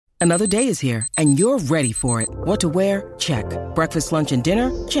Another day is here, and you're ready for it. What to wear? Check. Breakfast, lunch, and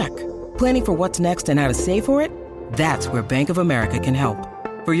dinner? Check. Planning for what's next and how to save for it? That's where Bank of America can help.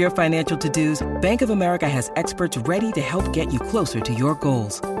 For your financial to-dos, Bank of America has experts ready to help get you closer to your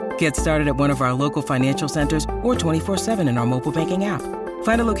goals. Get started at one of our local financial centers or 24/7 in our mobile banking app.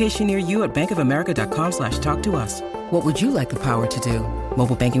 Find a location near you at bankofamerica.com/talktous. What would you like the power to do?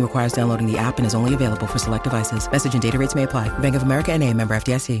 Mobile banking requires downloading the app and is only available for select devices. Message and data rates may apply. Bank of America N.A., member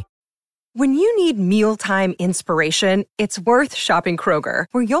FDIC. When you need mealtime inspiration, it's worth shopping Kroger,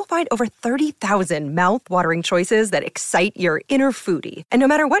 where you'll find over 30,000 mouth-watering choices that excite your inner foodie. And no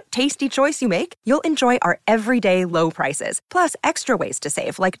matter what tasty choice you make, you'll enjoy our everyday low prices, plus extra ways to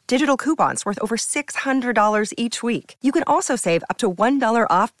save, like digital coupons worth over $600 each week. You can also save up to $1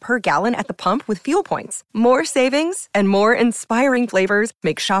 off per gallon at the pump with fuel points. More savings and more inspiring flavors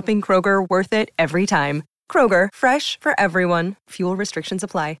make shopping Kroger worth it every time. Kroger, fresh for everyone. Fuel restrictions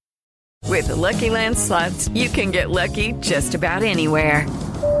apply. With the Lucky Land Slots, you can get lucky just about anywhere.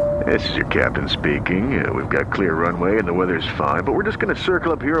 This is your captain speaking. We've got clear runway and the weather's fine, but we're just going to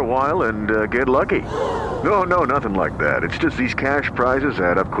circle up here a while and get lucky. No, nothing like that. It's just these cash prizes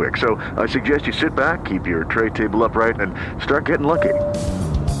add up quick. So I suggest you sit back, keep your tray table upright, and start getting lucky.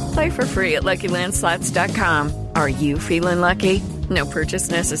 Play for free at LuckyLandSlots.com. Are you feeling lucky? No purchase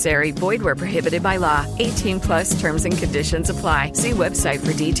necessary. Void where prohibited by law. 18 plus terms and conditions apply. See website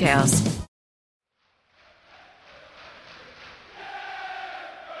for details.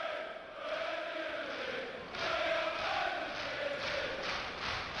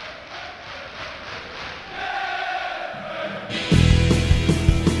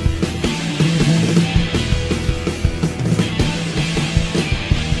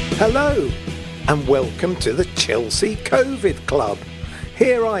 Hello, and welcome to the Chelsea COVID Club.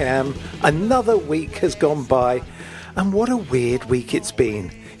 Here I am, another week has gone by, and what a weird week it's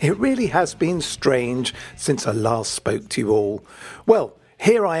been. It really has been strange since I last spoke to you all. Well,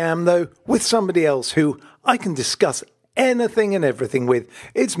 here I am though, with somebody else who I can discuss anything and everything with.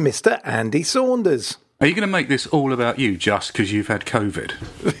 It's Mr. Andy Saunders. Are you going to make this all about you just because you've had COVID?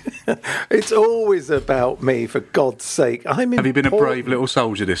 It's always about me, for God's sake. Have you been a brave little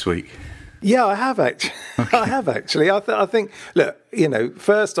soldier this week? Yeah, I have actually. Okay. I have actually. I think, look,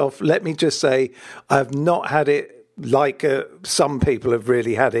 first off, let me just say I have not had it like some people have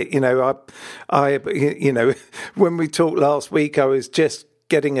really had it. When we talked last week, I was just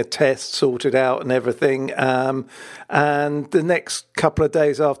getting a test sorted out and everything. And the next couple of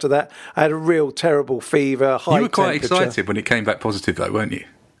days after that, I had a real terrible fever, high temperature. You were quite excited when it came back positive though, weren't you?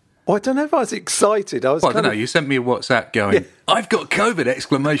 Well, I don't know if I was excited. I don't know. You sent me a WhatsApp going, yeah. I've got COVID,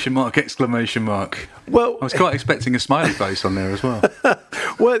 exclamation mark. Well, I was quite expecting a smiley face on there as well.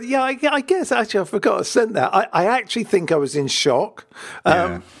 Well, yeah, I guess, actually, I forgot to send that. I actually think I was in shock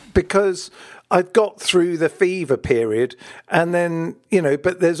because I'd got through the fever period and then,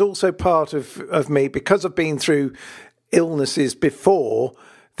 but there's also part of me, because I've been through illnesses before,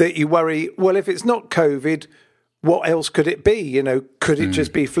 that you worry, well, if it's not COVID, what else could it be? Could it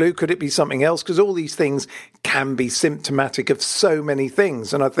just be flu? Could it be something else? Because all these things can be symptomatic of so many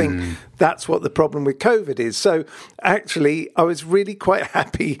things. And I think that's what the problem with COVID is. So actually, I was really quite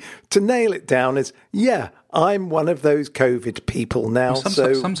happy to nail it down as, yeah, I'm one of those COVID people now.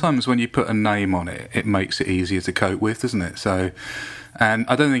 Well, sometimes when you put a name on it, it makes it easier to cope with, doesn't it? So, and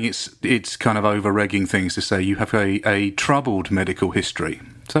I don't think it's kind of over-regging things to say you have a troubled medical history.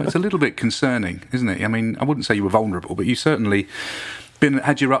 So it's a little bit concerning, isn't it? I mean, I wouldn't say you were vulnerable, but you certainly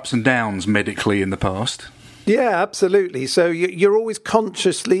had your ups and downs medically in the past. Yeah, absolutely. So you're always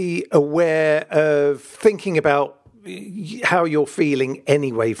consciously aware of thinking about how you're feeling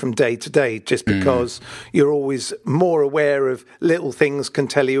anyway from day to day, just because you're always more aware of little things can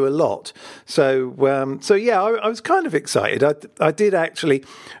tell you a lot. So yeah, I was kind of excited. I did actually.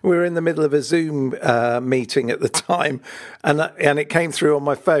 We were in the middle of a Zoom meeting at the time, and it came through on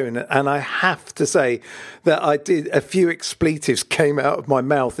my phone, and I have to say that I did a few expletives came out of my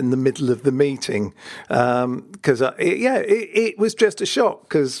mouth in the middle of the meeting because it was just a shock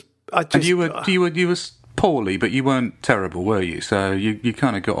because I just. And you were poorly, but you weren't terrible, were you? So you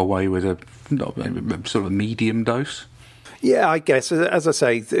kind of got away with a sort of a medium dose? Yeah, I guess. As I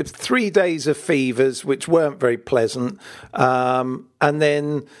say, 3 days of fevers, which weren't very pleasant. And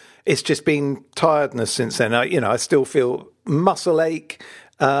then it's just been tiredness since then. I still feel muscle ache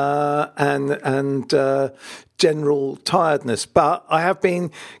and general tiredness. But I have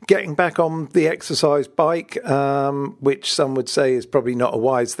been getting back on the exercise bike, which some would say is probably not a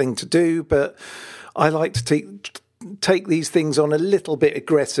wise thing to do, but I like to take these things on a little bit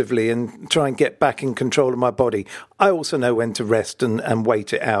aggressively and try and get back in control of my body. I also know when to rest and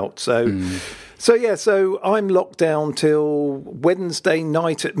wait it out. So I'm locked down till Wednesday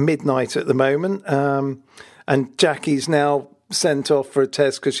night at midnight at the moment. And Jackie's now sent off for a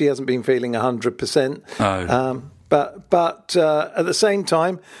test because she hasn't been feeling 100%. Oh. But at the same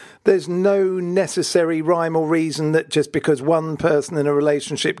time, there's no necessary rhyme or reason that just because one person in a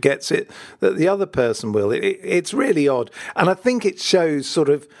relationship gets it, that the other person will. It's really odd. And I think it shows sort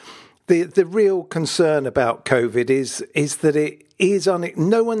of the real concern about COVID is that it is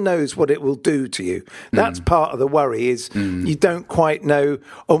no one knows what it will do to you. That's part of the worry is you don't quite know,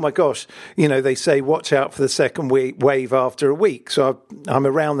 oh my gosh, they say watch out for the second wave after a week. So I'm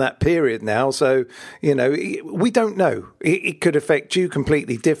around that period now. So, we don't know. It could affect you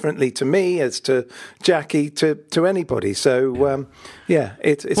completely differently to me as to Jackie, to anybody. So,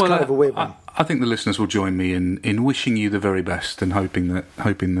 it's kind of a weird one. I think the listeners will join me in wishing you the very best and hoping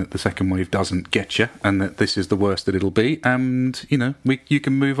that the second wave doesn't get you and that this is the worst that it'll be. And, you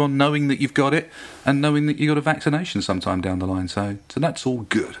can move on knowing that you've got it and knowing that you got a vaccination sometime down the line. So that's all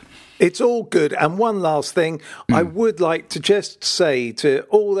good. It's all good. And one last thing, I would like to just say to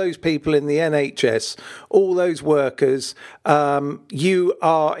all those people in the NHS, all those workers, you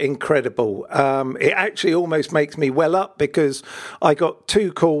are incredible. It actually almost makes me well up because I got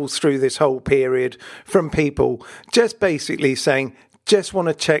 2 calls through this whole period from people just basically saying, just want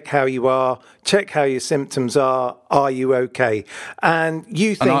to check how you are, check how your symptoms are you okay? And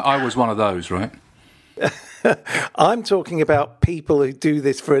you think... And I was one of those, right? I'm talking about people who do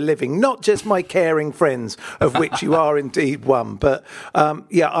this for a living, not just my caring friends, of which you are indeed one. But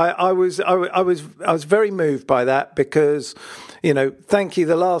I was very moved by that because, thank you.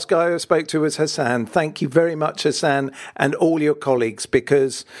 The last guy I spoke to was Hassan. Thank you very much, Hassan, and all your colleagues,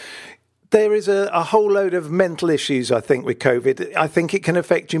 because there is a whole load of mental issues, I think, with COVID. I think it can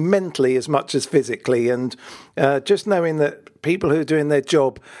affect you mentally as much as physically. And just knowing that people who are doing their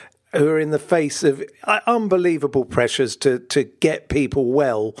job, who are in the face of unbelievable pressures to get people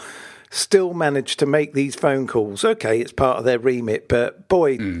well, still manage to make these phone calls. Okay, it's part of their remit, but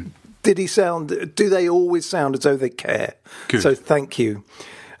boy, do they always sound as though they care? Good. So thank you.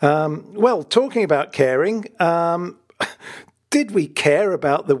 Well, talking about caring, did we care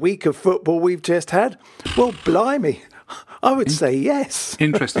about the week of football we've just had? Well, blimey. I would say yes.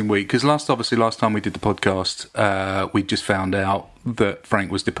 Interesting week, because last time we did the podcast, we just found out that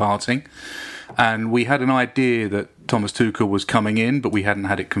Frank was departing. And we had an idea that Thomas Tuchel was coming in, but we hadn't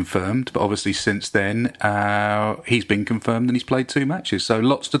had it confirmed. But obviously since then, he's been confirmed and he's played 2 matches. So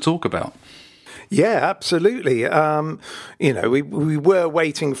lots to talk about. Yeah, absolutely. We were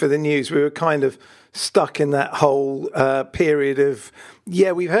waiting for the news. We were kind of stuck in that whole period of,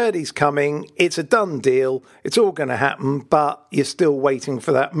 we've heard he's coming. It's a done deal. It's all going to happen, but you're still waiting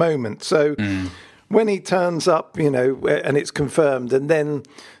for that moment. So when he turns up, and it's confirmed, and then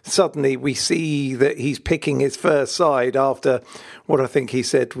suddenly we see that he's picking his first side after what I think he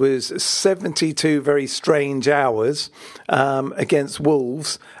said was 72 very strange hours against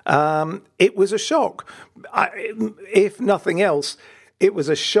Wolves. It was a shock. If nothing else, it was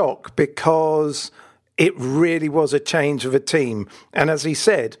a shock because it really was a change of a team. And as he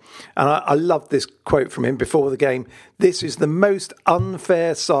said, and I love this quote from him before the game, this is the most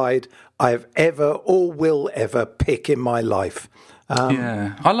unfair side I have ever or will ever pick in my life.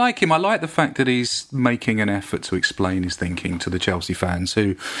 I like him. I like the fact that he's making an effort to explain his thinking to the Chelsea fans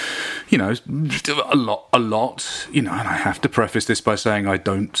who, a lot, and I have to preface this by saying I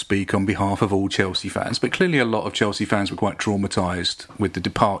don't speak on behalf of all Chelsea fans, but clearly a lot of Chelsea fans were quite traumatised with the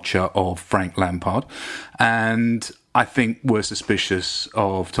departure of Frank Lampard. And I think we're suspicious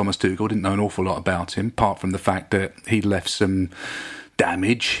of Thomas Tuchel, didn't know an awful lot about him, apart from the fact that he left some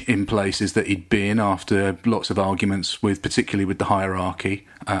damage in places that he'd been after lots of arguments particularly with the hierarchy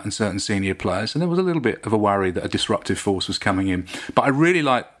and certain senior players, and there was a little bit of a worry that a disruptive force was coming in. But I really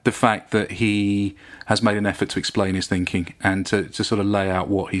like the fact that he has made an effort to explain his thinking and to sort of lay out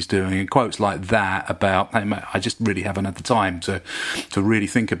what he's doing, and quotes like that about, hey mate, I just really haven't had the time to really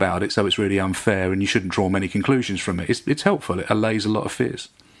think about it, so it's really unfair and you shouldn't draw many conclusions from it. It's helpful. It allays a lot of fears.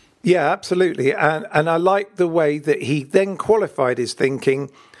 Yeah, absolutely. And I like the way that he then qualified his thinking.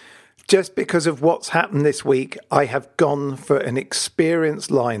 Just because of what's happened this week, I have gone for an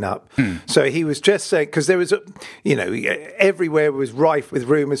experienced lineup. So he was just saying, because there was, everywhere was rife with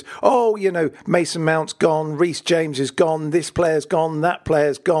rumours. Oh, Mason Mount's gone, Reece James is gone, this player's gone, that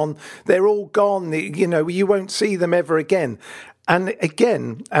player's gone. They're all gone. You won't see them ever again. And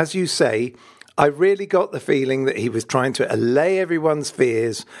again, as you say, I really got the feeling that he was trying to allay everyone's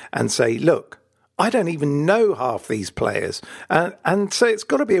fears and say, look, I don't even know half these players. And so it's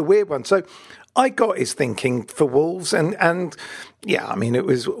got to be a weird one. So I got his thinking for Wolves, and yeah, I mean, it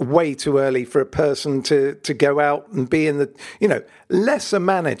was way too early for a person to go out and be in the, lesser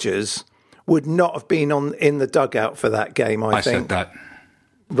managers would not have been in the dugout for that game, I think. Said that.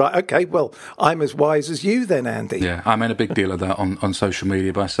 Right, okay, well, I'm as wise as you then, Andy. Yeah, I made a big deal of that on social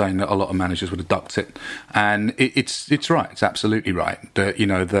media by saying that a lot of managers would have ducked it. And it's right, it's absolutely right. That,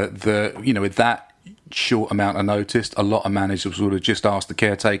 with that short amount of notice, a lot of managers would have just asked the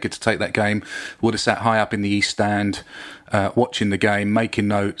caretaker to take that game, would have sat high up in the East Stand, watching the game, making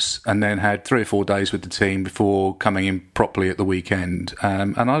notes, and then had 3 or 4 days with the team before coming in properly at the weekend.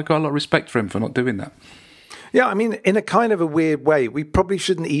 And I got a lot of respect for him for not doing that. Yeah, I mean, in a kind of a weird way, we probably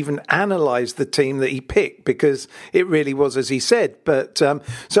shouldn't even analyse the team that he picked because it really was as he said. But so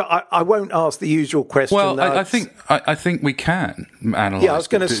I won't ask the usual question. Well, I think we can analyse. Yeah, I was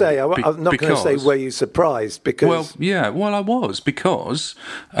going to say, I'm not going to say were you surprised because. Well, I was because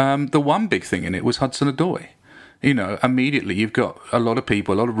the one big thing in it was Hudson-Odoi. Immediately you've got a lot of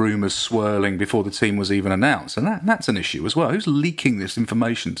people, a lot of rumours swirling before the team was even announced. And that's an issue as well. Who's leaking this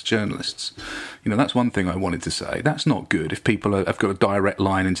information to journalists? That's one thing I wanted to say. That's not good if people have got a direct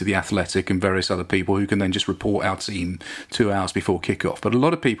line into The Athletic and various other people who can then just report our team 2 hours before kick-off. But a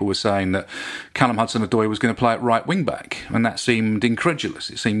lot of people were saying that Callum Hudson-Odoi was going to play at right wing-back. And that seemed incredulous.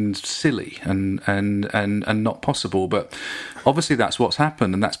 It seemed silly and not possible. But obviously that's what's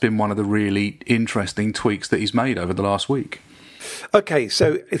happened. And that's been one of the really interesting tweaks that he's made over the last week. Okay,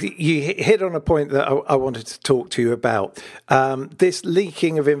 so you hit on a point that I wanted to talk to you about. This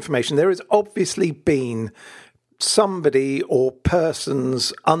leaking of information. There has obviously been somebody or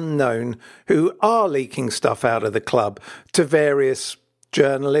persons unknown who are leaking stuff out of the club to various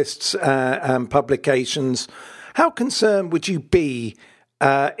journalists and publications. How concerned would you be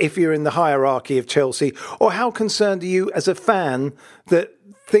if you're in the hierarchy of Chelsea, or how concerned are you as a fan that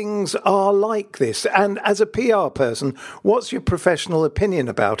things are like this? And as a PR person, what's your professional opinion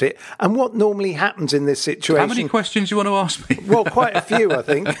about it? And what normally happens in this situation? How many questions do you want to ask me? Well, quite a few, I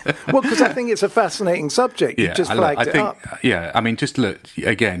think. Well, because I think it's a fascinating subject. You just flagged it up. Yeah, I mean, just look,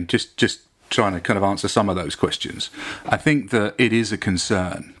 again, just trying to kind of answer some of those questions. I think that it is a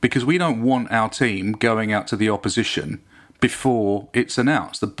concern because we don't want our team going out to the opposition before it's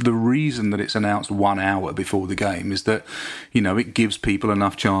announced. The reason that it's announced 1 hour before the game is that, it gives people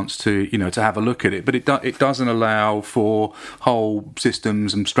enough chance to, to have a look at it. But it doesn't allow for whole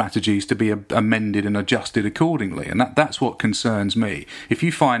systems and strategies to be amended and adjusted accordingly. And that's what concerns me. If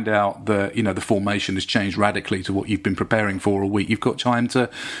you find out that, the formation has changed radically to what you've been preparing for all week, you've got time to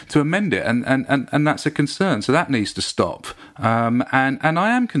amend it. And that's a concern. So that needs to stop. And I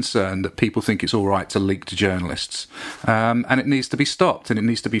am concerned that people think it's all right to leak to journalists. And it needs to be stopped, and it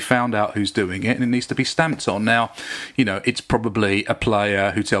needs to be found out who's doing it, and it needs to be stamped on. Now, it's probably a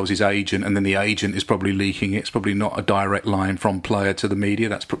player who tells his agent, and then the agent is probably leaking it. It's probably not a direct line from player to the media.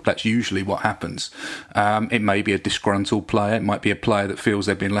 That's usually what happens. It may be a disgruntled player. It might be a player that feels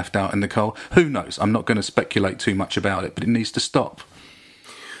they've been left out in the cold. Who knows? I'm not going to speculate too much about it, but it needs to stop.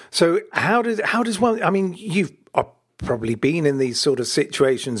 So how does one? I mean, you've probably been in these sort of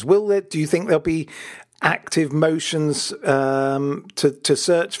situations. Do you think there'll be active motions to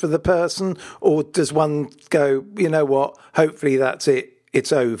search for the person, or does one go, you know what, hopefully that's it,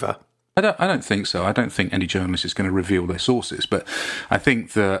 it's over? I don't think so. I don't think any journalist is going to reveal their sources, but I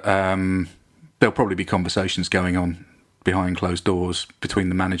think that there'll probably be conversations going on behind closed doors between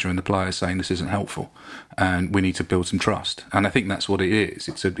the manager and the players saying this isn't helpful and we need to build some trust. And I think that's what it is.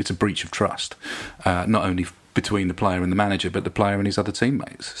 It's a breach of trust, not only between the player and the manager, but the player and his other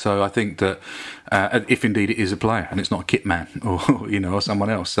teammates. So I think that if indeed it is a player and it's not a kit man or someone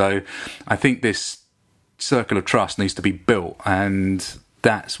else. So I think this circle of trust needs to be built, and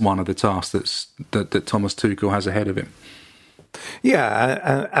that's one of the tasks that Thomas Tuchel has ahead of him.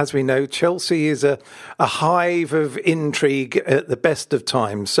 Yeah, as we know, Chelsea is a hive of intrigue at the best of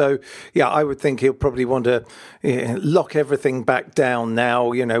times. So, yeah, I would think he'll probably want to lock everything back down now.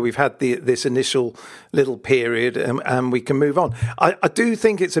 We've had this initial little period and we can move on. I do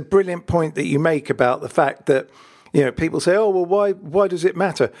think it's a brilliant point that you make about the fact that, people say, oh, well, why does it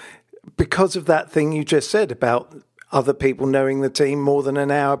matter? Because of that thing you just said about other people knowing the team more than an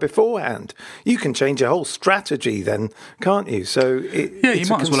hour beforehand. You can change your whole strategy then, can't you? So you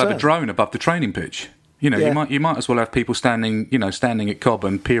might as well have a drone above the training pitch. You might as well have people standing at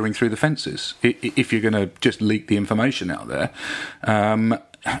Cobham peering through the fences if you're going to just leak the information out there.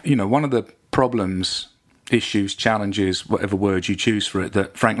 One of the problems, issues, challenges, whatever word you choose for it,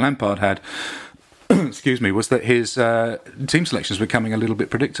 that Frank Lampard had excuse me, was that his team selections were becoming a little bit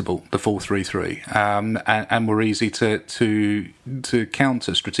predictable, the 4-3-3, and were easy to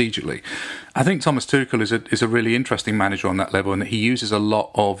counter strategically. I think Thomas Tuchel is a really interesting manager on that level, and that he uses a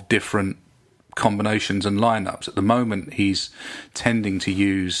lot of different combinations and lineups. At the moment, he's tending to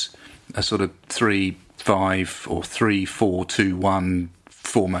use a sort of 3-5 or 3-4-2-1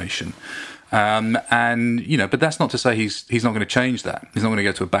 formation. But that's not to say he's not going to change that. He's not going to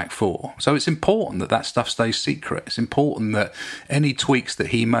go to a back four. So it's important that stuff stays secret. It's important that any tweaks that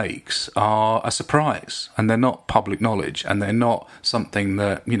he makes are a surprise, and they're not public knowledge, and they're not something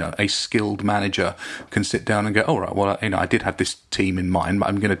that, a skilled manager can sit down and go, all right, well, I did have this team in mind, but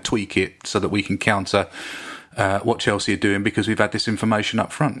I'm going to tweak it so that we can counter what Chelsea are doing because we've had this information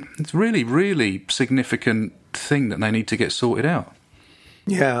up front. It's really, really significant thing that they need to get sorted out.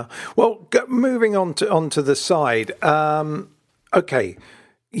 Yeah. Well, moving onto the side. Okay,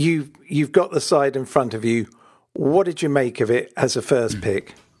 you've got the side in front of you. What did you make of it as a first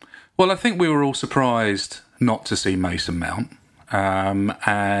pick? Well, I think we were all surprised not to see Mason Mount,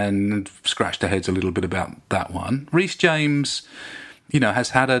 and scratched our heads a little bit about that one. Reece James, has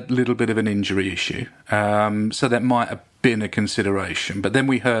had a little bit of an injury issue, so that might have been a consideration. But then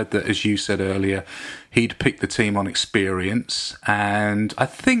we heard that, as you said earlier, he'd picked the team on experience, and I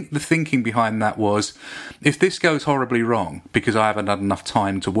think the thinking behind that was, if this goes horribly wrong because I haven't had enough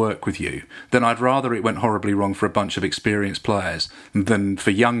time to work with you, then I'd rather it went horribly wrong for a bunch of experienced players than for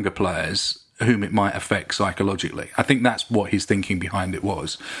younger players whom it might affect psychologically. I think that's what his thinking behind it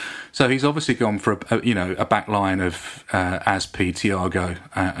was. So he's obviously gone for a back line of Aspi, Thiago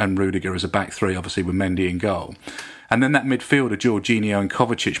and Rudiger as a back three, obviously with Mendy in goal. And then that midfielder, Jorginho and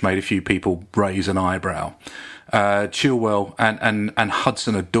Kovacic, made a few people raise an eyebrow. Chilwell and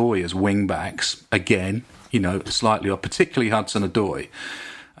Hudson-Odoi as wing-backs, again, slightly off, particularly Hudson-Odoi.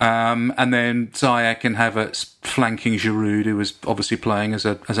 And then Ziyech and Havertz flanking Giroud, who was obviously playing as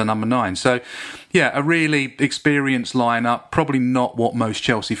a number 9. So, yeah, a really experienced lineup. Probably not what most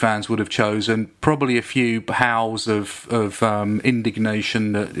Chelsea fans would have chosen. Probably a few howls of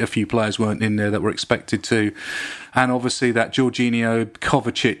indignation that a few players weren't in there that were expected to. And obviously that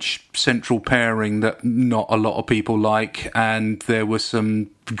Jorginho-Kovacic central pairing that not a lot of people like. And there were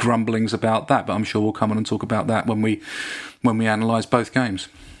some grumblings about that, but I'm sure we'll come on and talk about that when we analyse both games.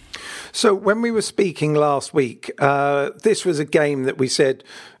 So when we were speaking last week, this was a game that we said,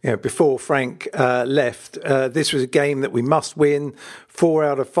 before Frank left, this was a game that we must win, 4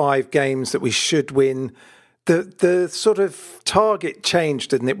 out of 5 games that we should win. The sort of target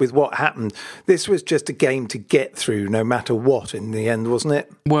changed, didn't it, with what happened? This was just a game to get through no matter what in the end, wasn't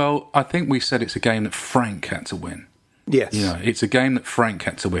it? Well, I think we said it's a game that Frank had to win. Yes. It's a game that Frank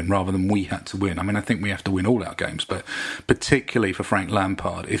had to win rather than we had to win. I mean, I think we have to win all our games, but particularly for Frank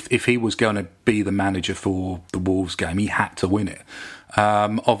Lampard, if he was going to be the manager for the Wolves game, he had to win it.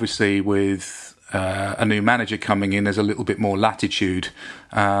 Obviously, with a new manager coming in, there's a little bit more latitude,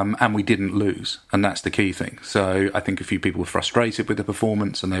 and we didn't lose, and that's the key thing. So I think a few people were frustrated with the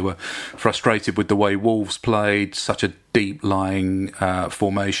performance, and they were frustrated with the way Wolves played, such a deep-lying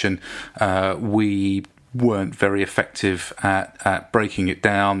formation. We weren't very effective at breaking it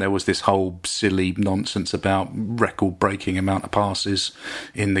down. There was this whole silly nonsense about record-breaking amount of passes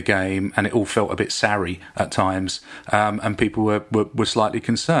in the game, and it all felt a bit sorry at times, and people were slightly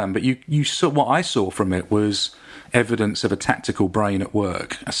concerned. But you saw, what I saw from it was evidence of a tactical brain at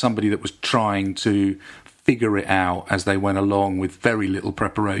work, as somebody that was trying to figure it out as they went along with very little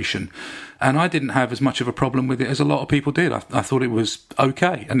preparation. And I didn't have as much of a problem with it as a lot of people did. I thought it was okay.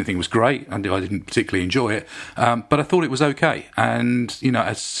 I didn't think it was great, and I didn't particularly enjoy it, but I thought it was okay, and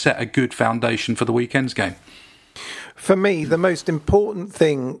it set a good foundation for the weekend's game. For me, the most important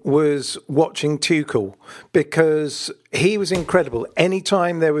thing was watching Tuchel, because he was incredible.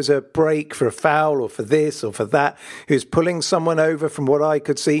 Anytime there was a break for a foul or for this or for that, he was pulling someone over from what I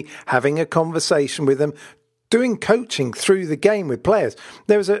could see, having a conversation with them, doing coaching through the game with players.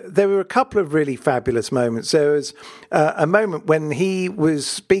 There were a couple of really fabulous moments. There was a moment when he was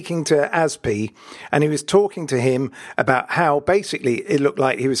speaking to Aspi, and he was talking to him about how basically it looked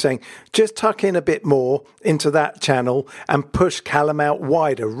like he was saying, just tuck in a bit more into that channel and push Callum out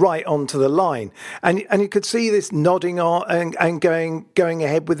wider, right onto the line. And you could see this nodding on and going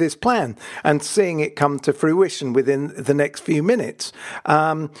ahead with this plan and seeing it come to fruition within the next few minutes.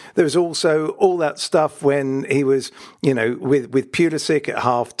 There was also all that stuff when he was, with Pulisic at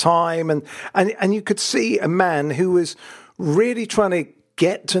half time, and you could see a man who was really trying to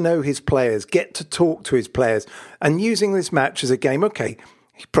get to know his players, get to talk to his players, and using this match as a game. Okay,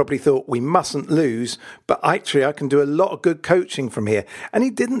 He probably thought, we mustn't lose, but actually I can do a lot of good coaching from here. And he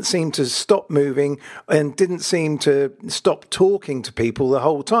didn't seem to stop moving and didn't seem to stop talking to people the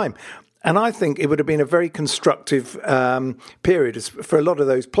whole time. And I think it would have been a very constructive period for a lot of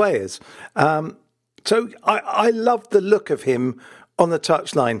those players. So I loved the look of him on the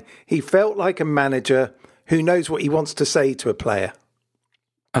touchline. He felt like a manager who knows what he wants to say to a player.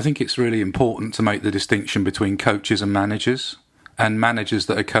 I think it's really important to make the distinction between coaches and managers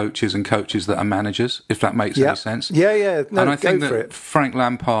that are coaches and coaches that are managers, if that makes any sense. Yeah. No, and I think that it. Frank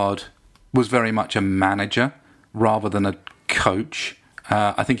Lampard was very much a manager rather than a coach.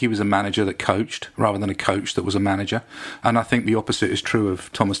 I think he was a manager that coached rather than a coach that was a manager. And I think the opposite is true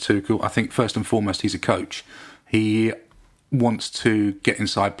of Thomas Tuchel. I think first and foremost, he's a coach. He wants to get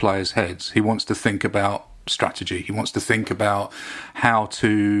inside players' heads. He wants to think about strategy. He wants to think about how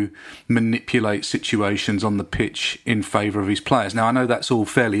to manipulate situations on the pitch in favour of his players. Now, I know that's all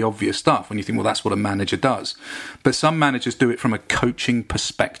fairly obvious stuff when you think, well, that's what a manager does. But some managers do it from a coaching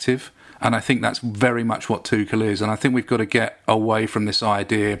perspective. And I think that's very much what Tuchel is. And I think we've got to get away from this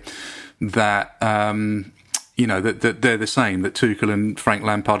idea that, that they're the same, that Tuchel and Frank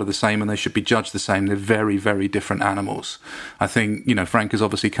Lampard are the same and they should be judged the same. They're very, very different animals. I think, Frank has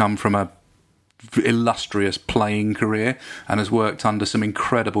obviously come from a illustrious playing career and has worked under some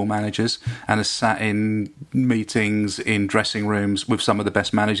incredible managers and has sat in meetings in dressing rooms with some of the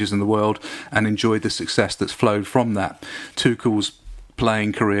best managers in the world and enjoyed the success that's flowed from that. Tuchel's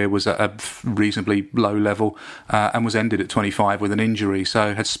playing career was at a reasonably low level and was ended at 25 with an injury,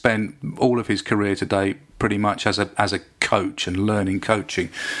 so had spent all of his career to date pretty much as a coach and learning coaching.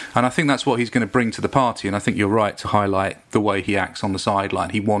 And I think that's what he's going to bring to the party, and I think you're right to highlight the way he acts on the sideline.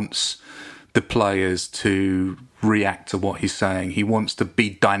 He wants the players to react to what he's saying. He wants to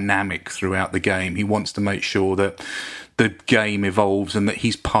be dynamic throughout the game. He wants to make sure that the game evolves and that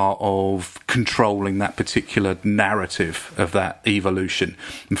he's part of controlling that particular narrative of that evolution.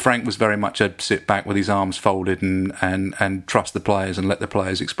 And Frank was very much a sit back with his arms folded and trust the players and let the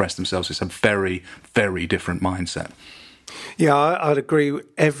players express themselves. It's a very, very different mindset. Yeah, I'd agree with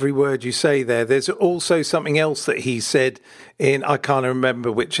every word you say there. There's also something else that he said in, I can't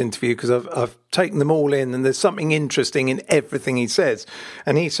remember which interview because I've taken them all in, and there's something interesting in everything he says.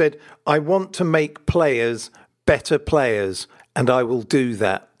 And he said, I want to make players better players, and I will do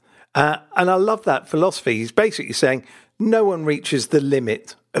that. And I love that philosophy. He's basically saying no one reaches the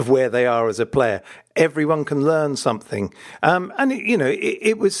limit of where they are as a player. Everyone can learn something. And,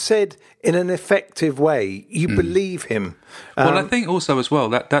 it was said in an effective way. You believe him. Well, I think also as well,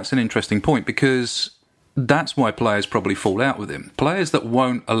 that's an interesting point, because that's why players probably fall out with him. Players that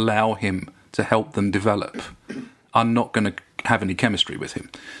won't allow him to help them develop are not going to have any chemistry with him,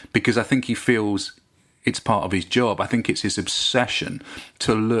 because I think he feels it's part of his job. I think it's his obsession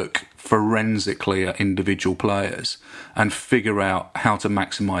to look forensically at individual players and figure out how to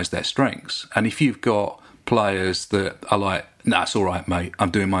maximise their strengths. And if you've got players that are like, nah, it's all right, mate, I'm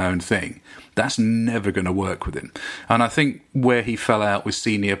doing my own thing, that's never going to work with him. And I think where he fell out with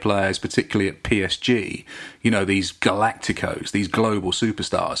senior players, particularly at PSG, these Galacticos, these global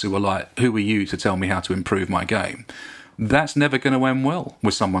superstars who were like, who are you to tell me how to improve my game? That's never going to end well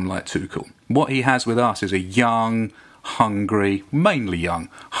with someone like Tuchel. What he has with us is a young, hungry, mainly young,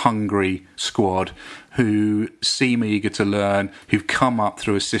 hungry squad who seem eager to learn, who've come up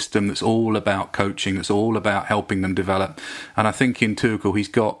through a system that's all about coaching, that's all about helping them develop. And I think in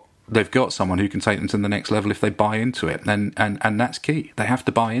Tuchel, they've got someone who can take them to the next level if they buy into it. And that's key. They have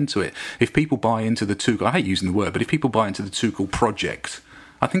to buy into it. If people buy into the Tuchel, I hate using the word, but if people buy into the Tuchel project,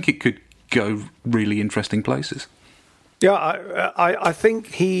 I think it could go really interesting places. Yeah, I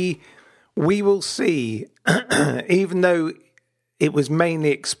think we will see, even though it was mainly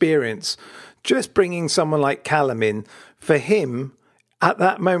experience, just bringing someone like Callum in, for him, at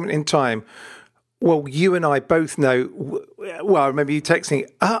that moment in time, well, you and I both know, well, I remember you texting,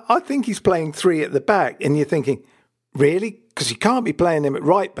 I think he's playing three at the back, and you're thinking, really? Because you can't be playing him at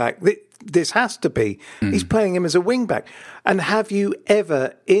right back. This has to be. He's playing him as a wing back. And have you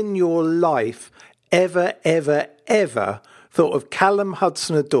ever in your life ever thought of Callum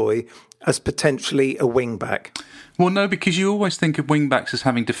Hudson-Odoi as potentially a wing-back? Well, no, because you always think of wing-backs as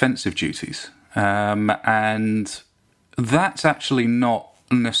having defensive duties. And that's actually not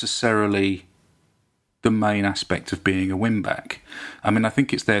necessarily the main aspect of being a wing-back. I mean, I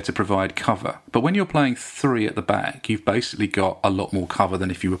think it's there to provide cover. But when you're playing three at the back, you've basically got a lot more cover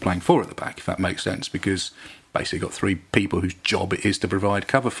than if you were playing four at the back, if that makes sense, because basically got three people whose job it is to provide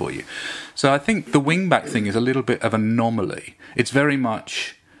cover for you. So I think the wing-back thing is a little bit of an anomaly. It's very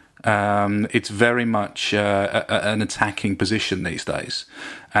much It's very much an attacking position these days.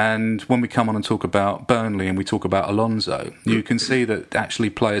 And when we come on and talk about Burnley and we talk about Alonso, you can see that actually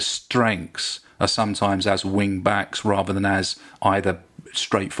players' strengths are sometimes as wing backs rather than as either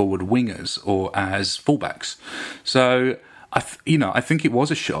straightforward wingers or as fullbacks. So, I think it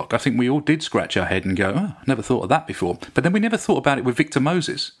was a shock. I think we all did scratch our head and go, oh, I never thought of that before. But then we never thought about it with Victor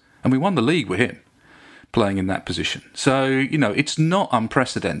Moses. And we won the league with him playing in that position. So, it's not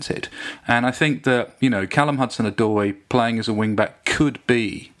unprecedented. And I think that, Callum Hudson-Odoi playing as a wing-back could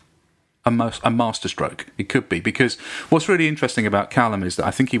be a masterstroke. It could be, because what's really interesting about Callum is that I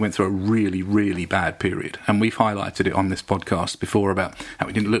think he went through a really, really bad period. And we've highlighted it on this podcast before about how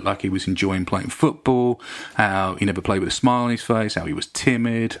he didn't look like he was enjoying playing football, how he never played with a smile on his face, how he was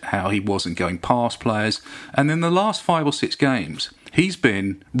timid, how he wasn't going past players. And then the last 5 or 6 games, he's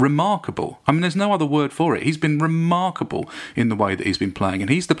been remarkable. I mean, there's no other word for it. He's been remarkable in the way that he's been playing. And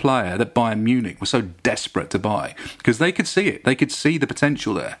he's the player that Bayern Munich was so desperate to buy because they could see it. They could see the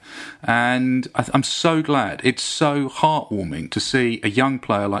potential there. And I'm so glad. It's so heartwarming to see a young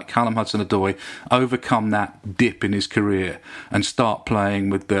player like Callum Hudson-Odoi overcome that dip in his career and start playing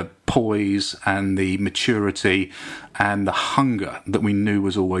with the poise and the maturity and the hunger that we knew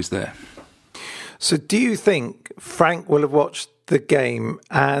was always there. So do you think Frank will have watched the game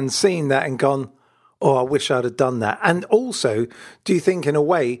and seen that and gone, oh, I wish I'd have done that? And also, do you think in a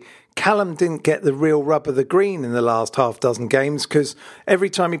way Callum didn't get the real rub of the green in the last half dozen games, because every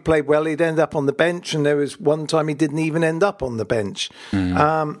time he played well he'd end up on the bench, and there was one time he didn't even end up on the bench.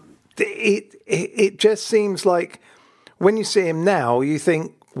 It just seems like when you see him now you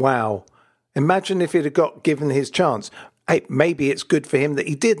think, wow, imagine if he'd have got given his chance. Hey, maybe it's good for him that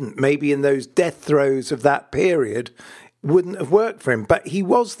he didn't. Maybe in those death throes of that period wouldn't have worked for him, but he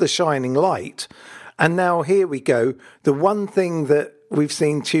was the shining light. And now here we go. The one thing that we've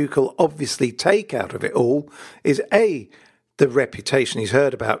seen Tuchel obviously take out of it all is the reputation he's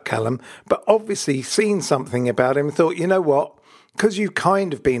heard about Callum, but obviously seen something about him and thought, you know what, because you've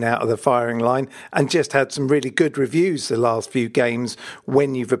kind of been out of the firing line and just had some really good reviews the last few games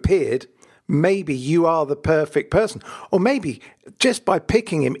when you've appeared, maybe you are the perfect person. Or maybe just by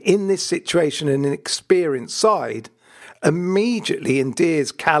picking him in this situation, an experienced side immediately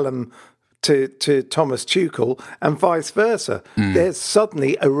endears Callum to Thomas Tuchel and vice versa. There's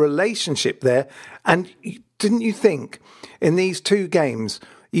suddenly a relationship there. And didn't you think in these 2 games,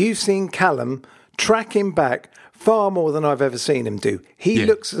 you've seen Callum track him back far more than I've ever seen him do? He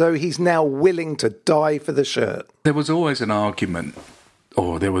looks as though he's now willing to die for the shirt. There was always an argument,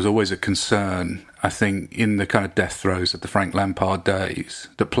 or there was always a concern, I think, in the kind of death throes of the Frank Lampard days,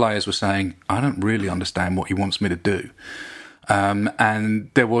 that players were saying, I don't really understand what he wants me to do. And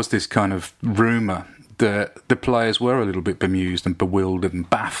there was this kind of rumour that the players were a little bit bemused and bewildered and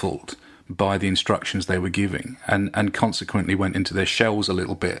baffled by the instructions they were giving, and consequently went into their shells a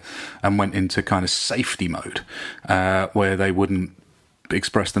little bit and went into kind of safety mode, where they wouldn't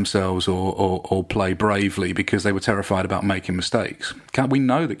express themselves or play bravely because they were terrified about making mistakes. We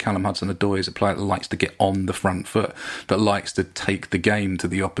know that Callum Hudson-Odoi is a player that likes to get on the front foot, that likes to take the game to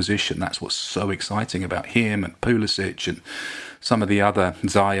the opposition. That's what's so exciting about him and Pulisic and some of the other,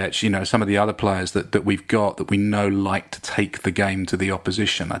 Ziyech, some of the other players that we've got that we know like to take the game to the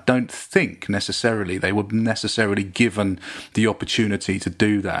opposition. I don't think necessarily they were necessarily given the opportunity to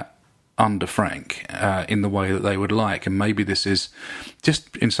do that under Frank in the way that they would like, and maybe this is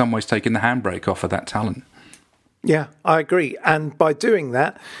just in some ways taking the handbrake off of that talent. Yeah, I agree. And by doing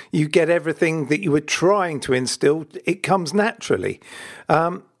that, you get everything that you were trying to instill. It comes naturally.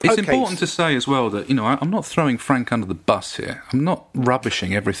 It's important to say as well that, I'm not throwing Frank under the bus here. I'm not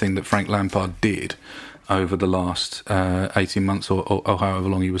rubbishing everything that Frank Lampard did over the last 18 months or however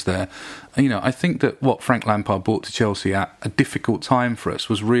long he was there. I think that what Frank Lampard brought to Chelsea at a difficult time for us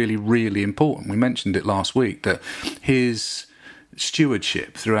was really, really important. We mentioned it last week, that his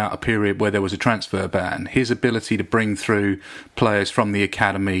stewardship throughout a period where there was a transfer ban, his ability to bring through players from the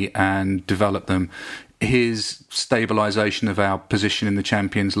academy and develop them, his stabilisation of our position in the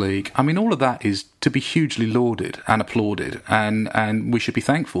Champions League. I mean, all of that is to be hugely lauded and applauded, and we should be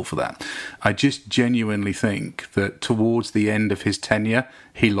thankful for that. I just genuinely think that towards the end of his tenure,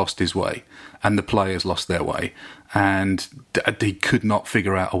 he lost his way, and the players lost their way, and he could not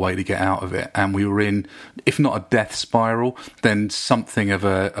figure out a way to get out of it. And we were in, if not a death spiral, then something of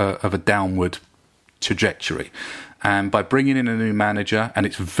a downward trajectory. And by bringing in a new manager, and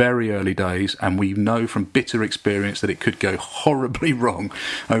it's very early days, and we know from bitter experience that it could go horribly wrong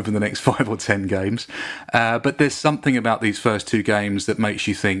over the next 5 or 10 games. But there's something about these first 2 games that makes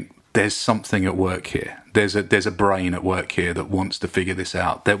you think there's something at work here. There's a brain at work here that wants to figure this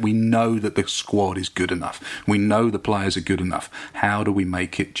out. That we know that the squad is good enough. We know the players are good enough. How do we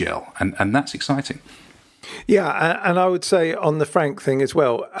make it gel? And that's exciting. Yeah, and I would say on the Frank thing as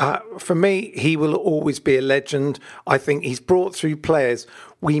well, for me, he will always be a legend. I think he's brought through players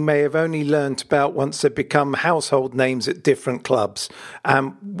we may have only learnt about once they've become household names at different clubs.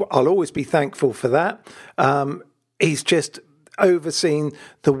 I'll always be thankful for that. He's just overseen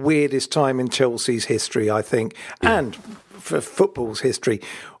the weirdest time in Chelsea's history, I think, and for football's history.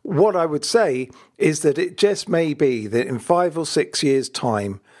 What I would say is that it just may be that in 5 or 6 years'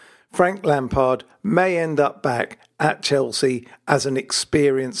 time, Frank Lampard may end up back at Chelsea as an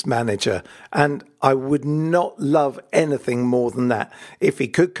experienced manager. And I would not love anything more than that. If he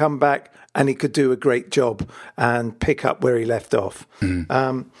could come back and he could do a great job and pick up where he left off.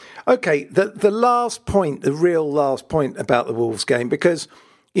 Okay, the last point, the real last point about the Wolves game, because,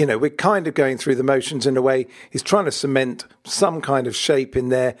 you know, we're kind of going through the motions in a way. He's trying to cement some kind of shape in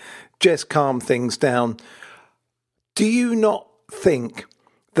there, just calm things down. Do you not think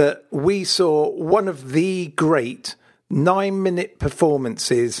that we saw one of the great 9-minute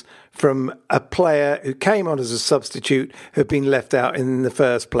performances from a player who came on as a substitute, who had been left out in the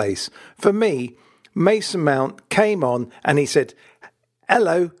first place? For me, Mason Mount came on and he said,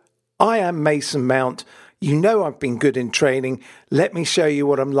 "Hello, I am Mason Mount. You know I've been good in training. Let me show you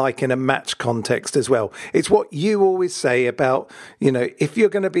what I'm like in a match context as well." It's what you always say about, you know, if you're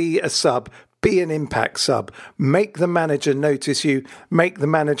going to be a sub, be an impact sub. Make the manager notice you. Make the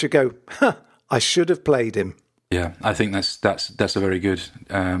manager go, I should have played him. Yeah, I think that's a very good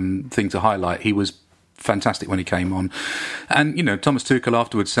thing to highlight. He was fantastic when he came on. And, you know, Thomas Tuchel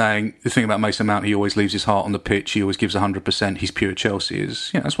afterwards saying, the thing about Mason Mount, he always leaves his heart on the pitch. He always gives 100%. He's pure Chelsea.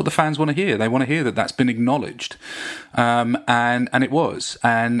 That's what the fans want to hear. They want to hear that that's been acknowledged. And it was.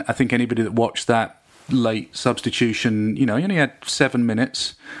 And I think anybody that watched that late substitution, you know, he only had 7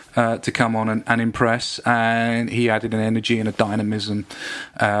 minutes to come on and impress, and he added an energy and a dynamism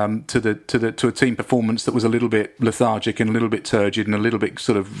to a team performance that was a little bit lethargic and a little bit turgid and a little bit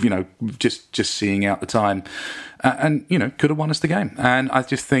sort of, you know, just seeing out the time, and, you know, could have won us the game. And I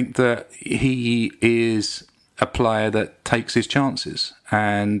just think that he is a player that takes his chances,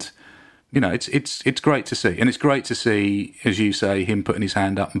 and, you know, it's great to see. And it's great to see, as you say, him putting his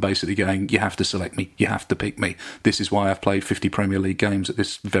hand up and basically going, you have to select me, you have to pick me. This is why I've played 50 Premier League games at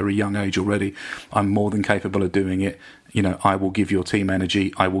this very young age already. I'm more than capable of doing it. You know, I will give your team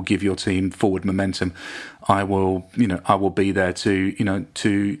energy. I will give your team forward momentum. I will be there to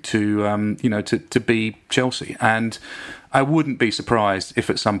be Chelsea. And I wouldn't be surprised if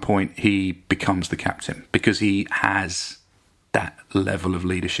at some point he becomes the captain, because he has that level of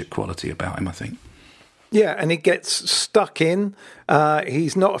leadership quality about him, I think. Yeah, and he gets stuck in.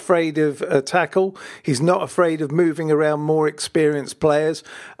 He's not afraid of a tackle. He's not afraid of moving around more experienced players.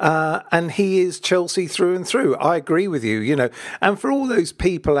 And he is Chelsea through and through. I agree with you, you know. And for all those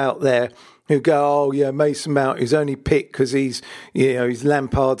people out there who go, oh, yeah, Mason Mount is only picked because he's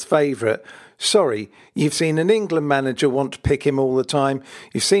Lampard's favourite. Sorry, you've seen an England manager want to pick him all the time.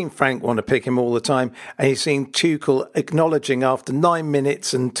 You've seen Frank want to pick him all the time. And you've seen Tuchel acknowledging after 9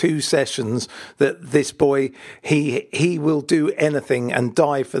 minutes and 2 sessions that this boy, he will do anything and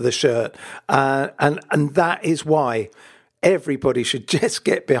die for the shirt. And that is why everybody should just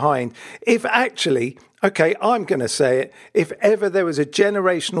get behind. If actually, okay, I'm going to say it, if ever there was a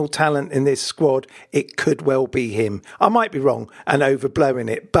generational talent in this squad, it could well be him. I might be wrong and overblowing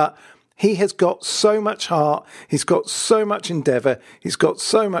it, but he has got so much heart, he's got so much endeavour, he's got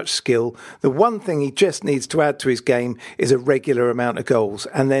so much skill. The one thing he just needs to add to his game is a regular amount of goals,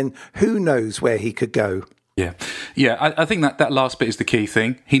 and then who knows where he could go. Yeah, I think that last bit is the key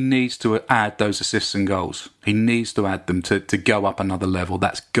thing. He needs to add those assists and goals. He needs to add them to go up another level.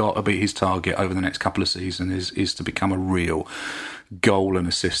 That's got to be his target over the next couple of seasons, is to become a real goal and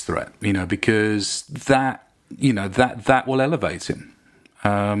assist threat, you know, because that will elevate him.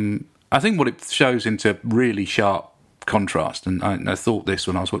 I think what it shows into really sharp contrast, and I thought this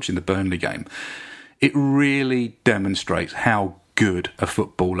when I was watching the Burnley game, it really demonstrates how good a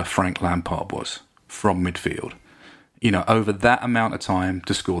footballer Frank Lampard was from midfield. You know, over that amount of time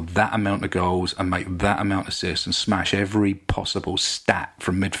to score that amount of goals and make that amount of assists and smash every possible stat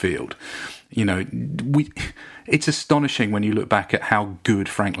from midfield. You know, it's astonishing when you look back at how good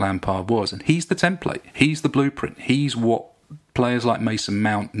Frank Lampard was. And he's the template. He's the blueprint. He's what players like Mason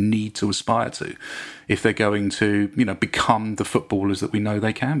Mount need to aspire to if they're going to, you know, become the footballers that we know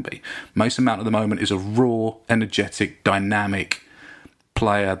they can be. Mason Mount at the moment is a raw, energetic, dynamic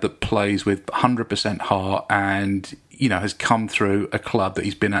player that plays with 100% heart, and has come through a club that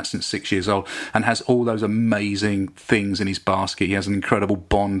he's been at since 6 years old and has all those amazing things in his basket. He has an incredible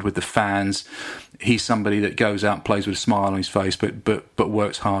bond with the fans. He's somebody that goes out and plays with a smile on his face, but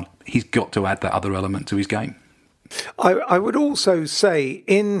works hard. He's got to add that other element to his game. I would also say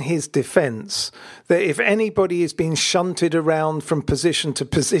in his defence that if anybody has been shunted around from position to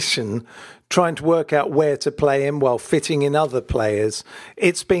position trying to work out where to play him while fitting in other players,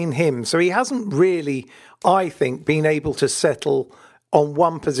 it's been him. So he hasn't really, I think, been able to settle on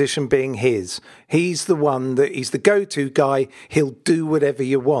one position being his. He's the one that he's the go-to guy. He'll do whatever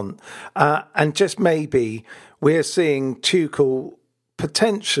you want. And just maybe we're seeing Tuchel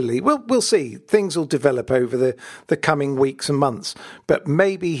potentially, we'll see. Things will develop over the coming weeks and months. But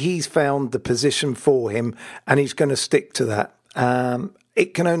maybe he's found the position for him and he's going to stick to that.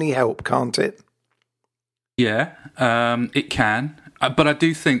 It can only help, can't it? Yeah, it can. But I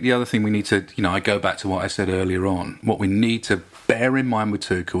do think the other thing we need to, I go back to what I said earlier on. What we need to bear in mind with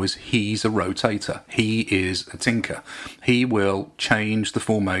Tuchel is he's a rotator. He is a tinker. He will change the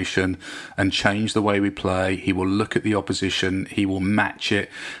formation and change the way we play. He will look at the opposition. He will match it.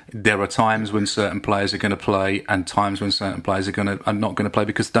 There are times when certain players are going to play and times when certain players are not going to play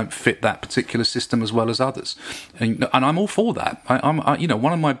because they don't fit that particular system as well as others. And I'm all for that.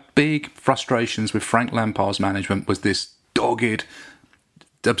 One of my big frustrations with Frank Lampard's management was this dogged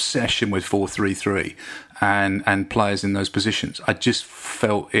obsession with 4-3-3 and players in those positions. I just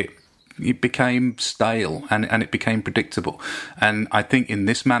felt it became stale and it became predictable. And I think in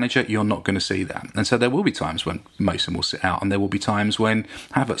this manager, you're not going to see that. And so there will be times when Mason will sit out and there will be times when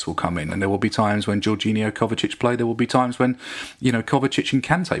Havertz will come in and there will be times when Jorginho, Kovacic play. There will be times when, Kovacic and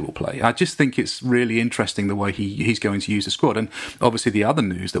Kante will play. I just think it's really interesting the way he's going to use the squad. And obviously the other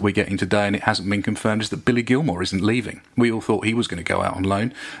news that we're getting today, and it hasn't been confirmed, is that Billy Gilmour isn't leaving. We all thought he was going to go out on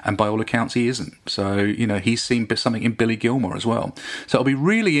loan and by all accounts he isn't. So, he's seen something in Billy Gilmour as well. So it'll be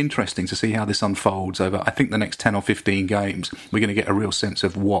really interesting to see how this unfolds over, I think, the next 10 or 15 games. We're going to get a real sense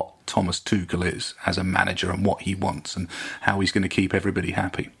of what Thomas Tuchel is as a manager and what he wants and how he's going to keep everybody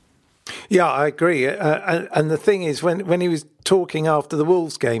happy. Yeah, I agree. And the thing is, when he was talking after the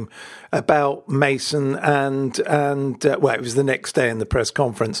Wolves game about Mason and it was the next day in the press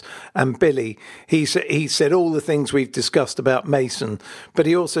conference, and Billy, he said all the things we've discussed about Mason, but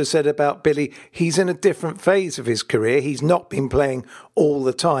he also said about Billy, he's in a different phase of his career. He's not been playing all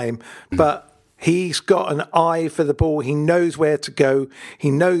the time, but he's got an eye for the ball. He knows where to go.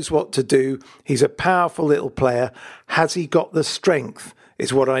 He knows what to do. He's a powerful little player. Has he got the strength?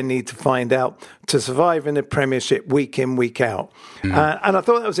 Is what I need to find out to survive in a Premiership week in, week out. And I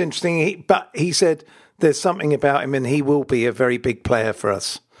thought that was interesting. But he said there's something about him and he will be a very big player for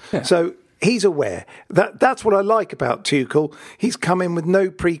us. Yeah. So he's aware. That's what I like about Tuchel. He's come in with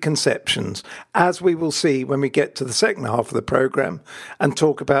no preconceptions, as we will see when we get to the second half of the programme and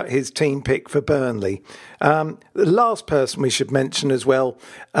talk about his team pick for Burnley. The last person we should mention as well,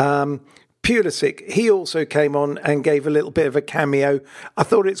 Pulisic, he also came on and gave a little bit of a cameo. I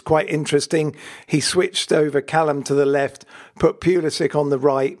thought it's quite interesting. He switched over Callum to the left, put Pulisic on the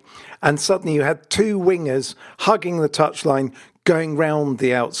right, and suddenly you had two wingers hugging the touchline, going round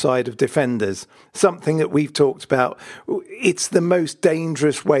the outside of defenders, something that we've talked about. It's the most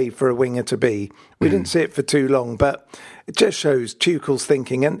dangerous way for a winger to be. We didn't see it for too long, but it just shows Tuchel's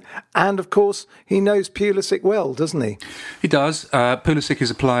thinking. And of course, he knows Pulisic well, doesn't he? He does. Pulisic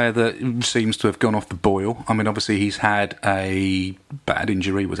is a player that seems to have gone off the boil. I mean, obviously, he's had a bad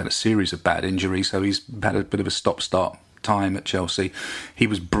injury, was in a series of bad injuries, so he's had a bit of a stop-start time at Chelsea. He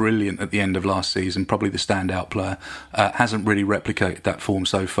was brilliant at the end of last season, probably the standout player. Hasn't really replicated that form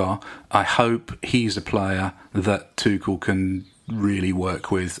so far. I hope he's a player that Tuchel can really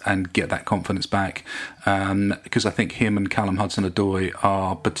work with and get that confidence back, because I think him and Callum Hudson-Odoi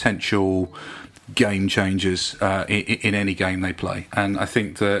are potential game changers in any game they play. And I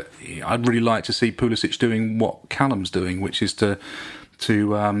think that I'd really like to see Pulisic doing what Callum's doing, which is to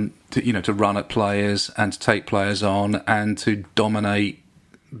run at players and to take players on and to dominate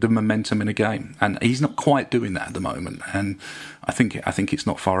the momentum in a game. And he's not quite doing that at the moment. And I think it's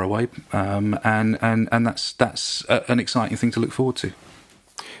not far away. And that's an exciting thing to look forward to.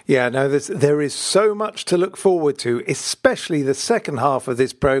 Yeah, no, there is so much to look forward to, especially the second half of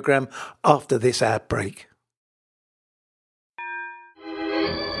this programme after this ad break.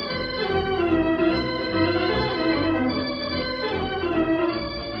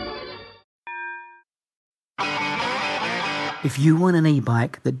 If you want an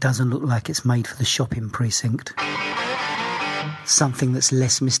e-bike that doesn't look like it's made for the shopping precinct, something that's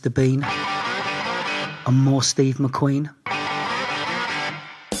less Mr. Bean and more Steve McQueen,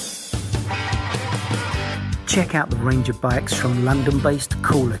 Check out the range of bikes from London-based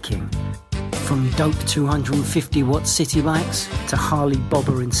Cooler King. From dope 250-watt city bikes to Harley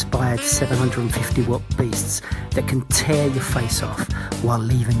Bobber-inspired 750-watt beasts that can tear your face off while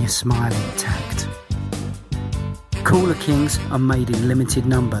leaving your smile intact. Cooler Kings are made in limited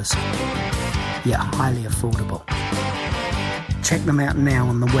numbers, yet highly affordable. Check them out now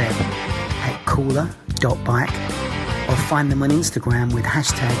on the web at cooler.bike or find them on Instagram with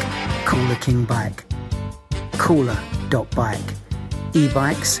hashtag CoolerKingBike. Cooler.bike.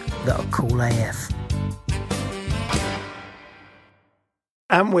 E-bikes that are cool AF.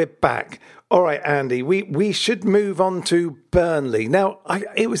 And we're back. All right, Andy, we should move on to Burnley. Now,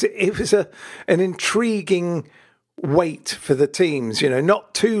 it was an intriguing wait for the teams,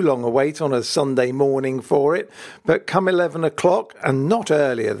 not too long a wait on a Sunday morning for it, but come 11 o'clock, and not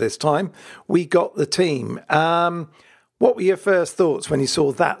earlier this time, we got the team. What were your first thoughts when you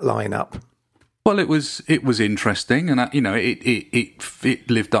saw that lineup? Well, it was interesting, and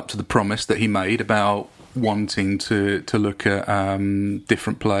it lived up to the promise that he made about wanting to look at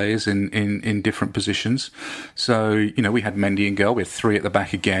different players in different positions. So, we had Mendy and Girl. We had three at the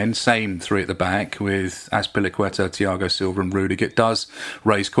back again, same three at the back with Azpilicueta, Thiago Silva and Rudiger. It does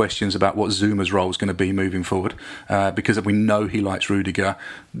raise questions about what Zuma's role is going to be moving forward, because we know he likes Rudiger.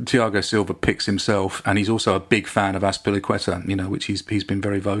 Thiago Silva picks himself, and he's also a big fan of Azpilicueta, which he's been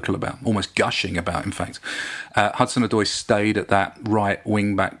very vocal about, almost gushing about, in fact. Hudson-Odoi stayed at that right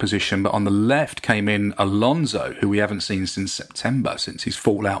wing-back position, but on the left came in Alonso, who we haven't seen since September, since his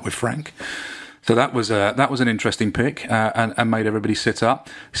fallout with Frank. So that was an interesting pick, and made everybody sit up.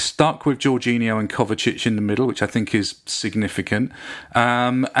 Stuck with Jorginho and Kovacic in the middle, which I think is significant,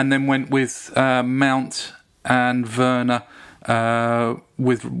 and then went with Mount and Werner,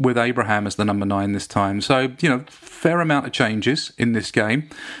 with Abraham as the number 9 this time. So, fair amount of changes in this game,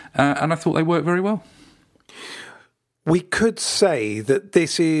 and I thought they worked very well. We could say that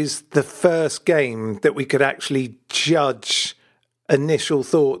this is the first game that we could actually judge initial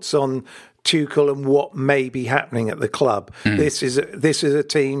thoughts on Tuchel and what may be happening at the club. This is a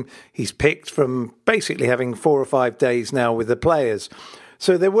team he's picked from basically having 4 or 5 days now with the players.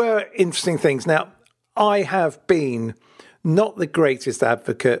 So there were interesting things. Now, I have been not the greatest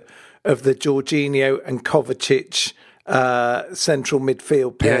advocate of the Jorginho and Kovacic central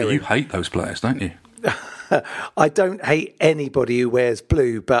midfield pairing. Yeah, you hate those players, don't you? I don't hate anybody who wears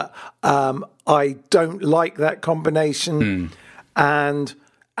blue, but I don't like that combination. And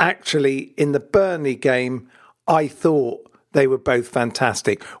actually, in the Burnley game, I thought they were both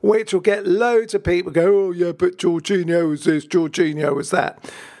fantastic, which will get loads of people go, oh, yeah, but Jorginho was this, Jorginho was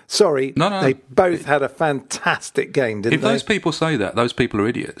that. Sorry, No. They both had a fantastic game, didn't they? If those people say that, those people are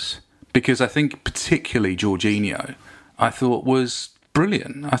idiots. Because I think particularly Jorginho, I thought was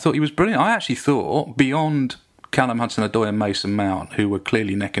brilliant. I thought he was brilliant. I actually thought, beyond Callum Hudson-Odoi and Mason Mount, who were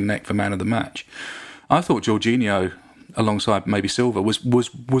clearly neck and neck for man of the match, I thought Jorginho, alongside maybe Silva, was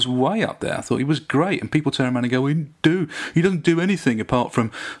way up there. I thought he was great. And people turn around and go, he doesn't do anything apart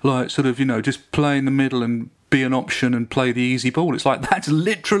from, just play in the middle and be an option and play the easy ball. It's like, that's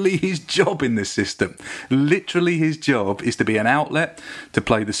literally his job in this system. Literally his job is to be an outlet, to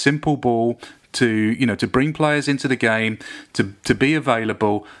play the simple ball, to bring players into the game, to be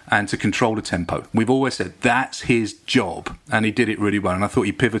available and to control the tempo. We've always said that's his job, and he did it really well. And I thought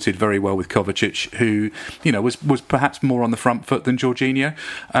he pivoted very well with Kovacic, who was perhaps more on the front foot than Jorginho.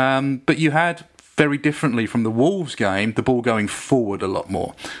 But you had, very differently from the Wolves game, the ball going forward a lot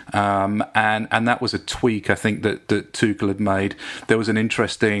more. And that was a tweak, I think, that Tuchel had made. There was an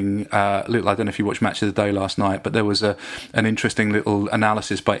interesting little, I don't know if you watched Match of the Day last night, but there was an interesting little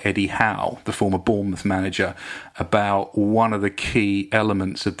analysis by Eddie Howe, the former Bournemouth manager, about one of the key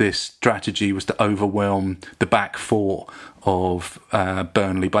elements of this strategy was to overwhelm the back four of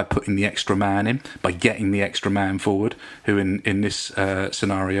Burnley by putting the extra man in, by getting the extra man forward, who in this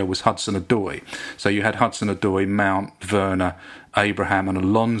scenario was Hudson-Odoi. So you had Hudson-Odoi, Mount, Werner, Abraham and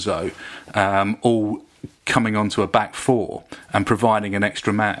Alonso all coming onto a back four and providing an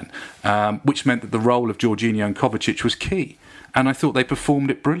extra man, which meant that the role of Jorginho and Kovacic was key. And I thought they performed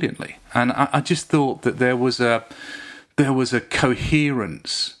it brilliantly. And I just thought that there was a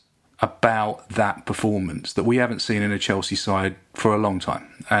coherence about that performance that we haven't seen in a Chelsea side for a long time,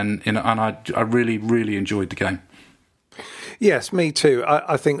 and I really, really enjoyed the game. Yes, me too.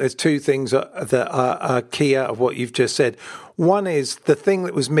 I think there's two things that are key out of what you've just said. One is the thing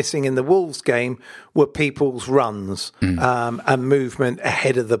that was missing in the Wolves game were people's runs and movement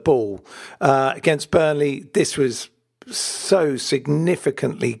ahead of the ball. Against Burnley, this was so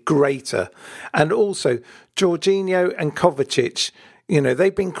significantly greater. And also, Jorginho and Kovacic,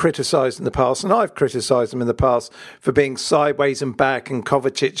 they've been criticised in the past, and I've criticised them in the past for being sideways and back, and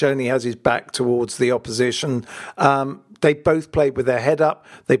Kovacic only has his back towards the opposition. They both played with their head up.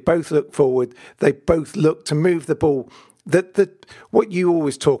 They both look forward. They both look to move the ball. What you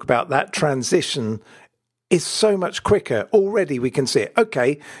always talk about, that transition, is so much quicker. Already we can see it.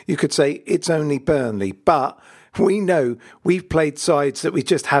 Okay, you could say it's only Burnley, but we know we've played sides that we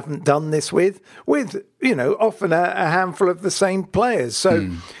just haven't done this with often a handful of the same players.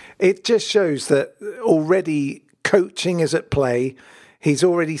 So it just shows that already coaching is at play. He's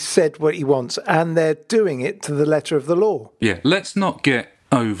already said what he wants, and they're doing it to the letter of the law. Yeah, let's not get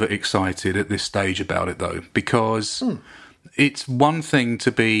overexcited at this stage about it, though, because it's one thing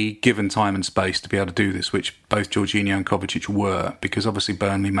to be given time and space to be able to do this, which both Jorginho and Kovacic were, because obviously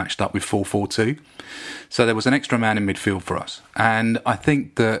Burnley matched up with 4-4-2. So there was an extra man in midfield for us. And I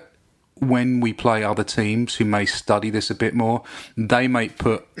think that when we play other teams who may study this a bit more, they may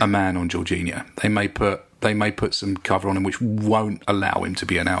put a man on Jorginho. They may put some cover on him which won't allow him to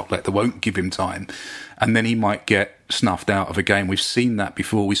be an outlet, that won't give him time. And then he might get snuffed out of a game. We've seen that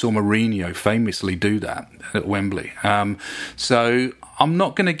before. We saw Mourinho famously do that at Wembley. So I'm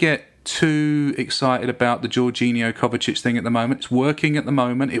not going to get too excited about the Jorginho Kovacic thing at the moment. It's working at the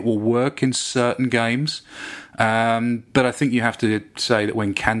moment. It will work in certain games. But I think you have to say that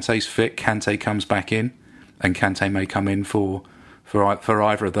when Kante's fit, Kante comes back in, and Kante may come in for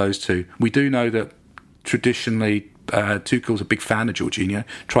either of those two. We do know that traditionally Tuchel's a big fan of Jorginho,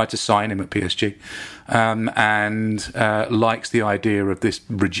 tried to sign him at PSG, and likes the idea of this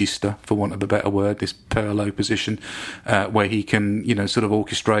regista, for want of a better word, this Pirlo position, where he can, sort of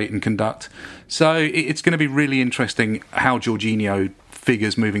orchestrate and conduct. So it's going to be really interesting how Jorginho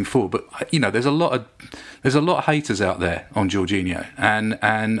figures moving forward. But there's a lot of haters out there on Jorginho,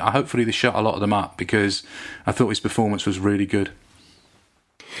 and hopefully they shut a lot of them up, because I thought his performance was really good.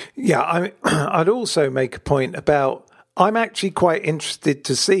 Yeah, I'd also make a point about, I'm actually quite interested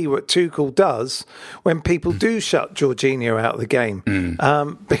to see what Tuchel does when people do shut Jorginho out of the game.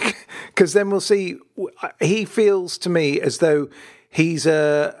 Because then we'll see, he feels to me as though he's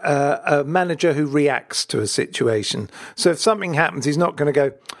a manager who reacts to a situation. So if something happens, he's not going to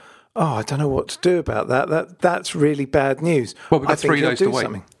go, I don't know what to do about that. That's really bad news. Well, we've got 3 days to wait.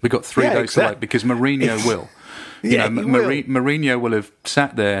 We've got 3 days to wait, because Mourinho will. Mourinho will have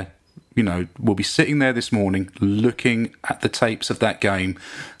sat there, will be sitting there this morning looking at the tapes of that game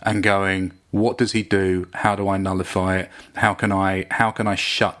and going, what does he do? How do I nullify it? How can I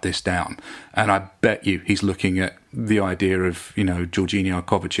shut this down? And I bet you he's looking at the idea of, Jorginho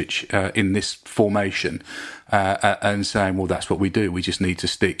Kovacic in this formation and saying, well, that's what we do. We just need to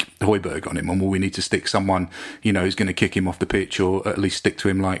stick Højbjerg on him, or we need to stick someone, who's going to kick him off the pitch, or at least stick to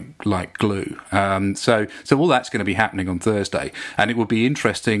him like glue. So all that's going to be happening on Thursday, and it will be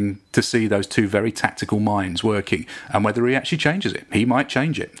interesting to see those two very tactical minds working, and whether he actually changes it. He might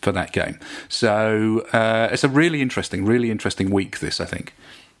change it for that game. So it's a really interesting week, this, I think.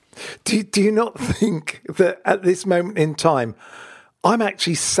 Do you not think that at this moment in time, I'm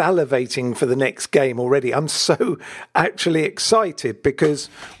actually salivating for the next game already? I'm so actually excited, because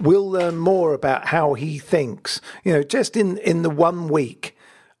we'll learn more about how he thinks. Just in the 1 week,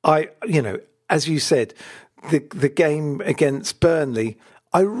 as you said, the game against Burnley,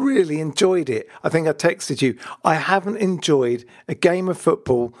 I really enjoyed it. I think I texted you, I haven't enjoyed a game of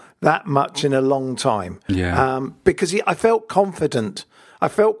football that much in a long time. Yeah. Because I felt confident. I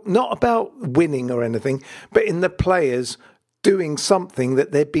felt not about winning or anything, but in the players doing something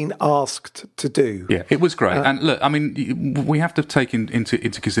that they've been asked to do. Yeah, it was great. And look, I mean, we have to take into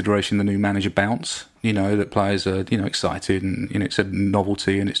consideration the new manager bounce. That players are, excited, and it's a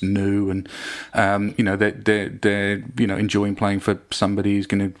novelty and it's new, and they're enjoying playing for somebody who's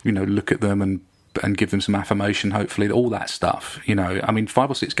going to look at them and give them some affirmation, hopefully, all that stuff. 5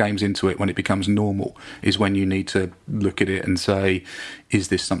 or 6 games into it, when it becomes normal, is when you need to look at it and say, is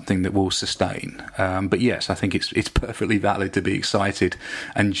this something that will sustain? But yes, I think it's perfectly valid to be excited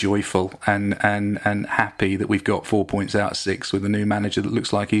and joyful and happy that we've got 4 points out of 6 with a new manager that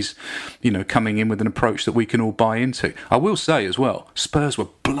looks like he's, coming in with an approach that we can all buy into. I will say as well, Spurs were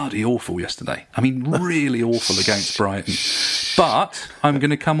bloody awful yesterday. Really awful against Brighton. But I'm going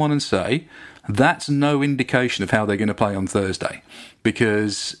to come on and say, that's no indication of how they're going to play on Thursday,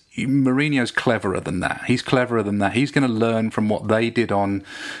 because Mourinho's cleverer than that. He's cleverer than that. He's going to learn from what they did on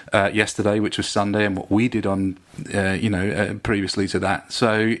yesterday, which was Sunday, and what we did on, previously to that.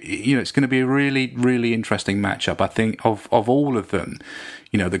 So, it's going to be a really, really interesting matchup. I think of all of them,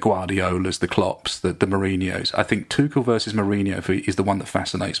 the Guardiolas, the Klopps, the Mourinhos, I think Tuchel versus Mourinho is the one that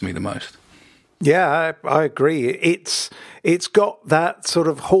fascinates me the most. Yeah, I agree. It's got that sort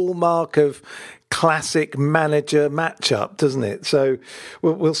of hallmark of classic manager matchup, doesn't it? So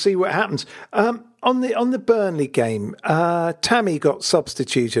we'll see what happens. On the Burnley game, Tammy got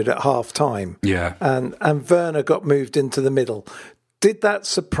substituted at half time. Yeah. And Werner got moved into the middle. Did that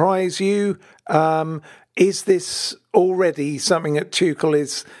surprise you? Is this already something that Tuchel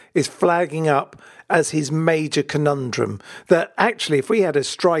is flagging up as his major conundrum? That actually, if we had a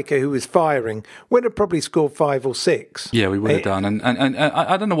striker who was firing, we'd have probably scored 5 or 6. Yeah, we would have done. And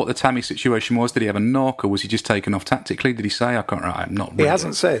I don't know what the Tammy situation was. Did he have a knock, or was he just taken off tactically? Did he say? I can't remember. I'm not really. He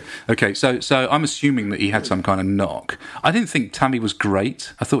hasn't said. Okay, so I'm assuming that he had some kind of knock. I didn't think Tammy was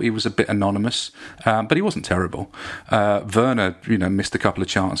great. I thought he was a bit anonymous, but he wasn't terrible. Werner, missed a couple of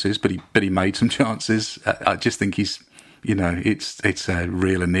chances, but he made some chances. I just think he's. It's a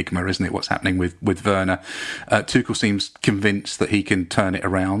real enigma, isn't it, what's happening with Werner. Tuchel seems convinced that he can turn it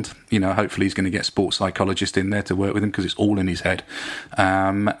around. Hopefully he's going to get a sports psychologist in there to work with him because it's all in his head.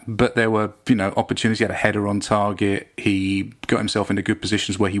 But there were, opportunities. He had a header on target. He got himself into good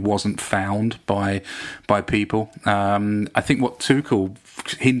positions where he wasn't found by people. I think what Tuchel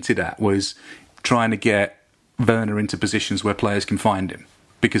hinted at was trying to get Werner into positions where players can find him,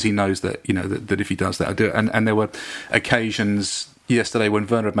 because he knows that that if he does that, I'll do it. And there were occasions yesterday when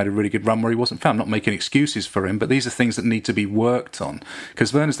Werner had made a really good run where he wasn't found. I'm not making excuses for him, but these are things that need to be worked on,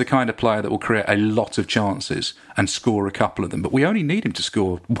 because Werner's the kind of player that will create a lot of chances and score a couple of them. But we only need him to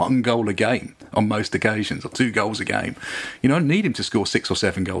score 1 goal a game on most occasions, or 2 goals a game. I don't need him to score 6 or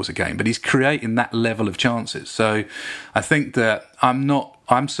 7 goals a game, but he's creating that level of chances. So I think that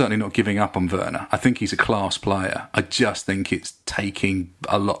I'm certainly not giving up on Werner. I think he's a class player. I just think it's taking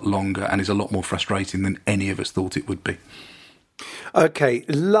a lot longer and is a lot more frustrating than any of us thought it would be. Okay,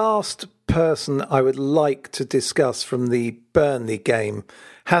 last person I would like to discuss from the Burnley game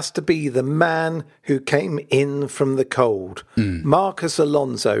has to be the man who came in from the cold, Marcos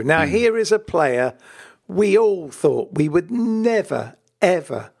Alonso. Now, here is a player we all thought we would never,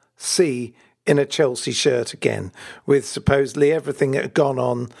 ever see in a Chelsea shirt again, with supposedly everything that had gone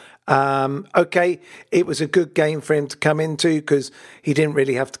on. Okay, it was a good game for him to come into because he didn't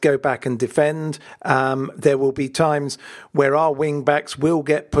really have to go back and defend. There will be times where our wing-backs will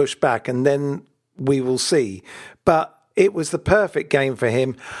get pushed back, and then we will see. But it was the perfect game for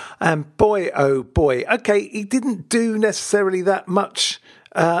him. And boy, oh boy, okay, he didn't do necessarily that much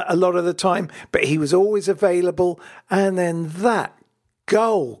a lot of the time, but he was always available. And then that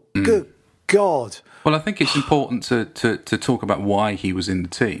goal, good God. Well, I think it's important to talk about why he was in the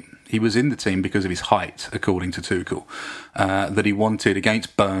team. He was in the team because of his height, according to Tuchel, that he wanted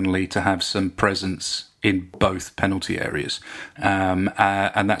against Burnley to have some presence in both penalty areas. And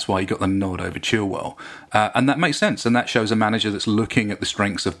that's why he got the nod over Chilwell. And that makes sense. And that shows a manager that's looking at the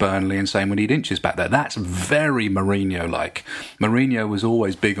strengths of Burnley and saying we need inches back there. That's very Mourinho-like. Mourinho was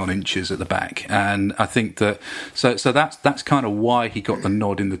always big on inches at the back. And I think that... So that's kind of why he got the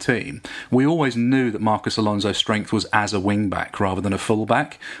nod in the team. We always knew that Marcos Alonso's strength was as a wing-back rather than a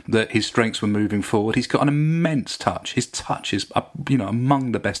full-back, that his strengths were moving forward. He's got an immense touch. His touch is,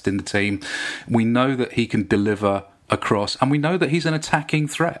 among the best in the team. We know that he can deliver across, and we know that he's an attacking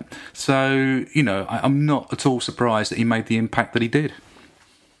threat. So, I'm not at all surprised that he made the impact that he did.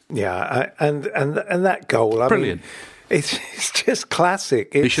 Yeah, and that goal, brilliant. It's just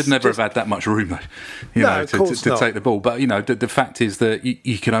classic. He should never have had that much room, though, to take the ball. But, the fact is that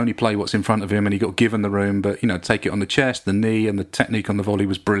you can only play what's in front of him, and he got given the room, but, take it on the chest, the knee, and the technique on the volley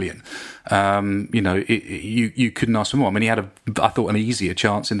was brilliant. You couldn't ask for more. I mean, he had I thought, an easier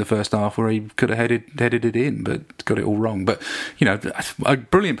chance in the first half where he could have headed it in, but got it all wrong. But, a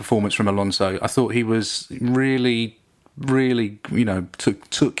brilliant performance from Alonso. I thought he was really, really,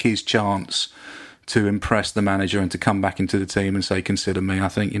 took his chance to impress the manager and to come back into the team and say, consider me. I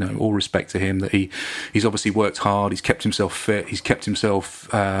think, all respect to him, that he's obviously worked hard, he's kept himself fit, he's kept himself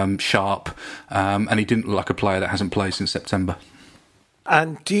sharp, and he didn't look like a player that hasn't played since September.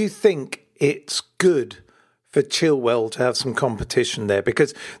 And do you think it's good for Chilwell to have some competition there?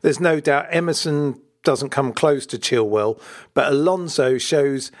 Because there's no doubt Emerson doesn't come close to Chilwell, but Alonso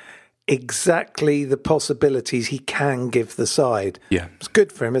shows exactly the possibilities he can give the side. Yeah. It's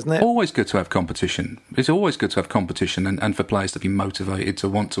good for him, isn't it? Always good to have competition. It's always good to have competition and for players to be motivated to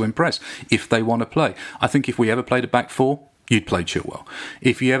want to impress if they want to play. I think if we ever played a back four, you'd play Chilwell.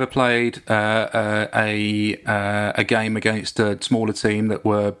 If you ever played a game against a smaller team that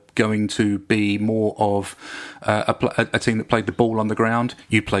were going to be more of a team that played the ball on the ground,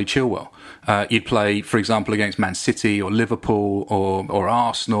 you'd play Chilwell. You'd play, for example, against Man City or Liverpool or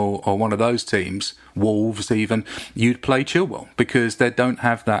Arsenal or one of those teams, Wolves even, you'd play Chilwell because they don't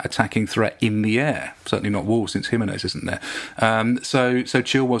have that attacking threat in the air. Certainly not Wolves, since Jimenez isn't there. So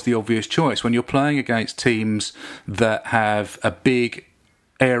Chilwell's the obvious choice. When you're playing against teams that have a big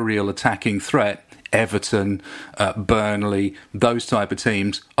aerial attacking threat, Everton, Burnley, those type of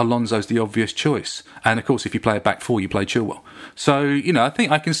teams, Alonso's the obvious choice. And of course, if you play a back four, you play Chilwell. So, I think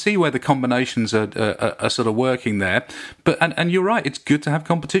I can see where the combinations are sort of working there. But and you're right, it's good to have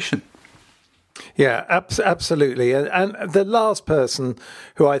competition. Yeah, absolutely. And the last person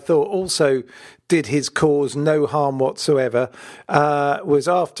who I thought also did his cause no harm whatsoever was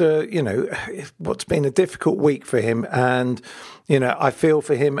after, what's been a difficult week for him. And, I feel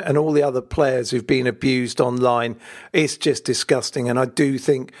for him and all the other players who've been abused online. It's just disgusting. And I do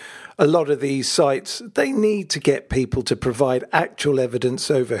think a lot of these sites, they need to get people to provide actual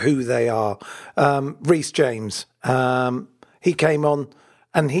evidence over who they are. Reece James, he came on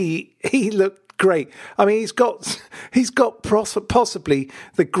and he looked great. I mean, he's got possibly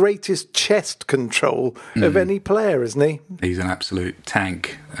the greatest chest control of any player, isn't he? He's an absolute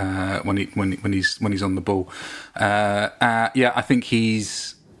tank when he's on the ball. I think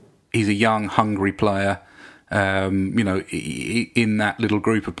he's a young, hungry player. In that little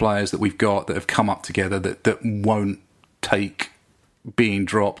group of players that we've got that have come up together that won't take being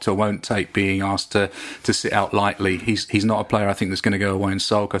dropped or won't take being asked to sit out lightly. He's not a player I think that's going to go away and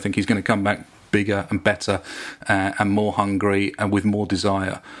sulk. I think he's going to come back bigger and better and more hungry and with more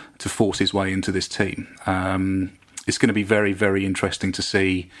desire to force his way into this team. It's going to be very, very interesting to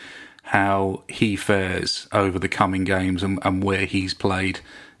see how he fares over the coming games and where he's played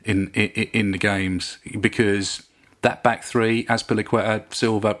in the games, because that back three, Azpilicueta,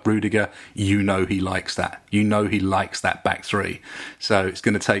 Silva, Rudiger, he likes that. He likes that back three. So it's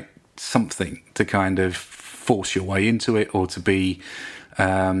going to take something to kind of force your way into it, or to be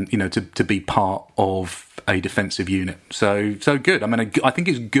to be part of a defensive unit. So good. I mean, I think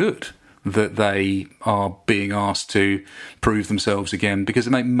it's good that they are being asked to prove themselves again, because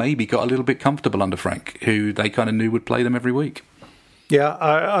they maybe got a little bit comfortable under Frank, who they kind of knew would play them every week. Yeah,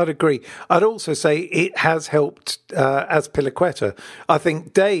 I'd agree. I'd also say it has helped Azpilicueta. I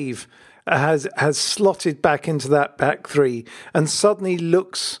think Dave has slotted back into that back three and suddenly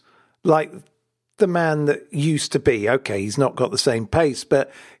looks like the man that used to be. Okay, he's not got the same pace, but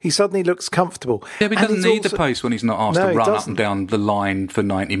he suddenly looks comfortable. Yeah, but he doesn't need the pace when he's not asked to run up and down the line for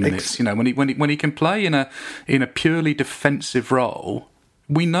 90 minutes. When he can play in a purely defensive role,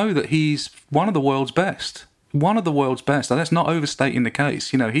 we know that he's one of the world's best. One of the world's best. And that's not overstating the case.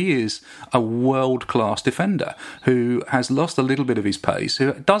 He is a world-class defender who has lost a little bit of his pace,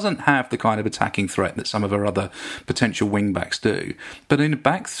 who doesn't have the kind of attacking threat that some of our other potential wing-backs do. But in a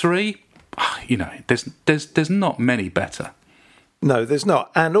back three, there's not many better. No, there's not.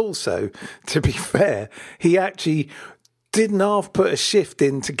 And also, to be fair, he actually didn't half put a shift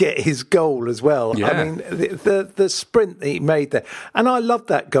in to get his goal as well. Yeah. I mean, the sprint that he made there. And I loved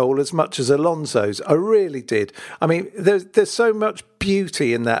that goal as much as Alonso's. I really did. I mean, there's so much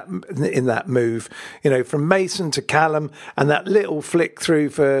beauty in that move, from Mason to Callum, and that little flick through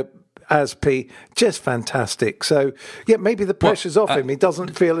for Azpi, just fantastic. So, yeah, maybe the pressure's off him. He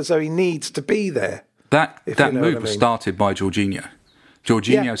doesn't feel as though he needs to be there. That move was started by Jorginho.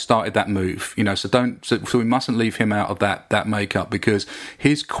 Jorginho started that move, so we mustn't leave him out of that makeup, because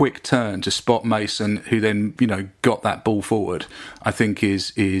his quick turn to spot Mason, who then, got that ball forward, I think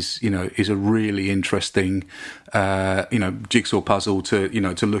is a really interesting, jigsaw puzzle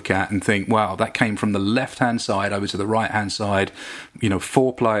to look at and think, wow, that came from the left-hand side over to the right-hand side,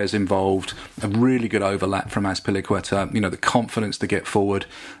 4 players involved, a really good overlap from Azpilicueta, the confidence to get forward,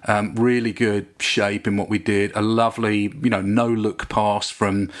 really good shape in what we did, a lovely, no-look pass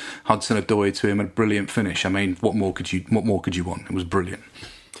from Hudson-Odoi to him, a brilliant finish. I mean, what more could you want? It was brilliant.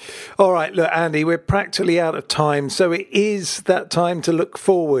 All right, look, Andy, we're practically out of time, so it is that time to look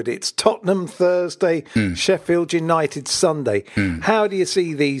forward. It's Tottenham Thursday, Sheffield United Sunday. How do you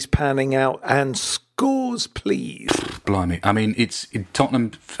see these panning out? And scores, please. Blimey. I mean, it's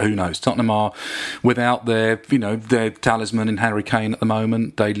Tottenham, who knows? Tottenham are without their talisman in Harry Kane at the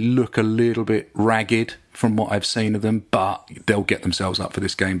moment. They look a little bit ragged from what I've seen of them, but they'll get themselves up for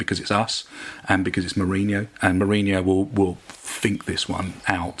this game because it's us and because it's Mourinho, and Mourinho will think this one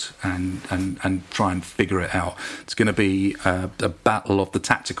out and try and figure it out. It's going to be a battle of the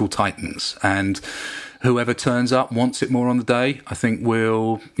tactical titans, and whoever turns up wants it more on the day, I think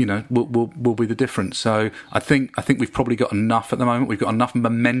will be the difference. So I think we've probably got enough at the moment. We've got enough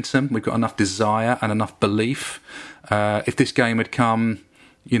momentum, we've got enough desire and enough belief. If this game had come,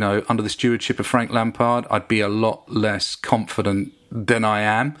 under the stewardship of Frank Lampard, I'd be a lot less confident than I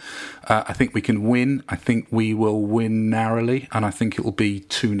am. I think we can win. I think we will win narrowly, and I think it will be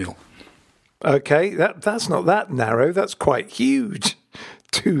 2-0. Okay, that's not that narrow. That's quite huge.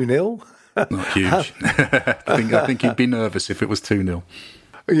 2-0. Not huge. I think you'd be nervous if it was 2-0.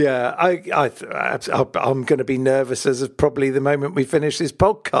 Yeah, I'm going to be nervous as of probably the moment we finish this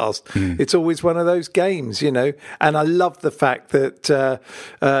podcast. It's always one of those games, and I love the fact that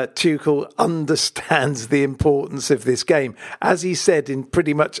Tuchel understands the importance of this game, as he said in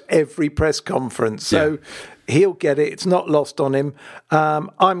pretty much every press conference. So he'll get it. It's not lost on him.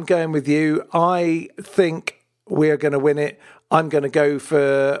 I'm going with you. I think we're going to win it. I'm going to go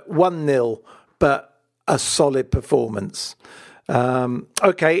for 1-0, but a solid performance.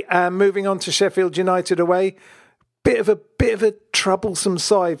 Okay, moving on to Sheffield United away. Bit of a troublesome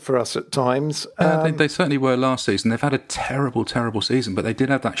side for us at times. They certainly were last season. They've had a terrible, terrible season, but they did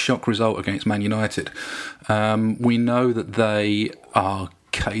have that shock result against Man United. We know that they are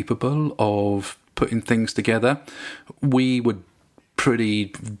capable of putting things together. We were pretty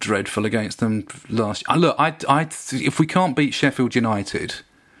dreadful against them last year. Look, if we can't beat Sheffield United,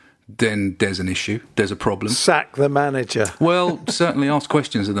 then there's an issue. There's a problem. Sack the manager. Well, certainly ask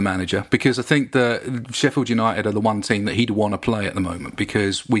questions of the manager, because I think that Sheffield United are the one team that he'd want to play at the moment,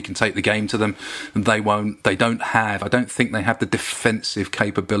 because we can take the game to them and I don't think they have the defensive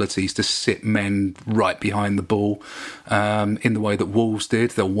capabilities to sit men right behind the ball in the way that Wolves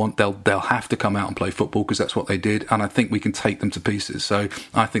did. They'll have to come out and play football because that's what they did, and I think we can take them to pieces. So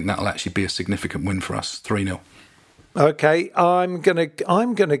I think that'll actually be a significant win for us, 3-0. Okay, I'm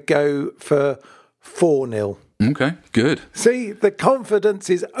gonna go for 4-0. Okay, good. See, the confidence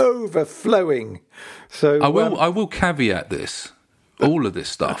is overflowing. So I will caveat all of this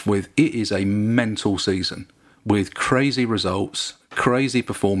stuff with it is a mental season with crazy results, crazy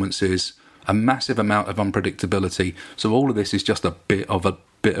performances, a massive amount of unpredictability. So all of this is just a bit of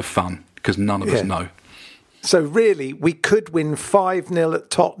fun because none of us know. So really, we could win 5-0 at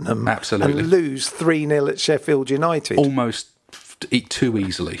Tottenham Absolutely. and lose 3-0 at Sheffield United. Almost too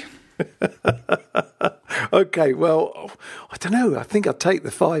easily. Okay, well, I don't know. I think I'd take the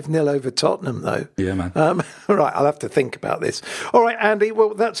 5-0 over Tottenham, though. Yeah, man. Right, I'll have to think about this. All right, Andy,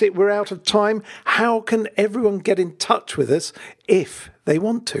 well, that's it. We're out of time. How can everyone get in touch with us if they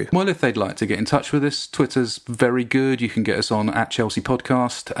want to? Well, if they'd like to get in touch with us, Twitter's very good. You can get us on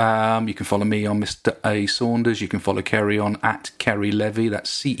 @ChelseaPodcast. You can follow me on Mr. A. Saunders. You can follow Kerry on @KerryLevy.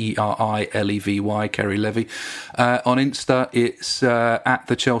 That's CERILEVY, Kerry Levy. On Insta, it's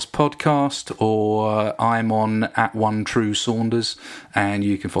 @the Chelsea Podcast, or I'm on @OneTrueSaunders, and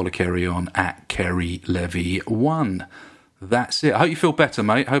you can follow Kerry on @KerryLevy1. That's it. I hope you feel better,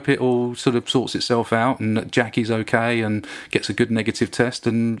 mate. Hope it all sort of sorts itself out and Jackie's okay and gets a good negative test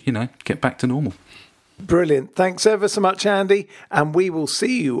and, get back to normal. Brilliant. Thanks ever so much, Andy. And we will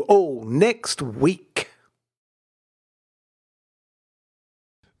see you all next week.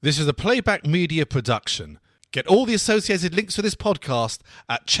 This is a Playback Media production. Get all the associated links for this podcast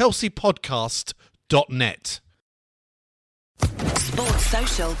at chelseapodcast.net. Sports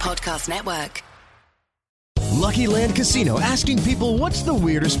Social Podcast Network. Lucky Land Casino, asking people, what's the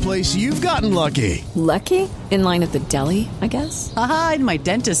weirdest place you've gotten lucky? Lucky? In line at the deli, I guess? Aha, in my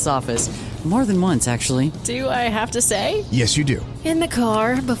dentist's office. More than once, actually. Do I have to say? Yes, you do. In the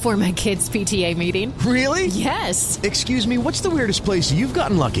car before my kids' PTA meeting. Really? Yes. Excuse me, what's the weirdest place you've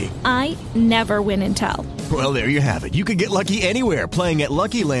gotten lucky? I never win and tell. Well, there you have it. You can get lucky anywhere, playing at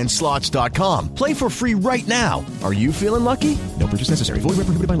LuckyLandSlots.com. Play for free right now. Are you feeling lucky? No purchase necessary. Void where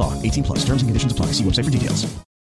prohibited by law. 18+. Terms and conditions apply. See website for details.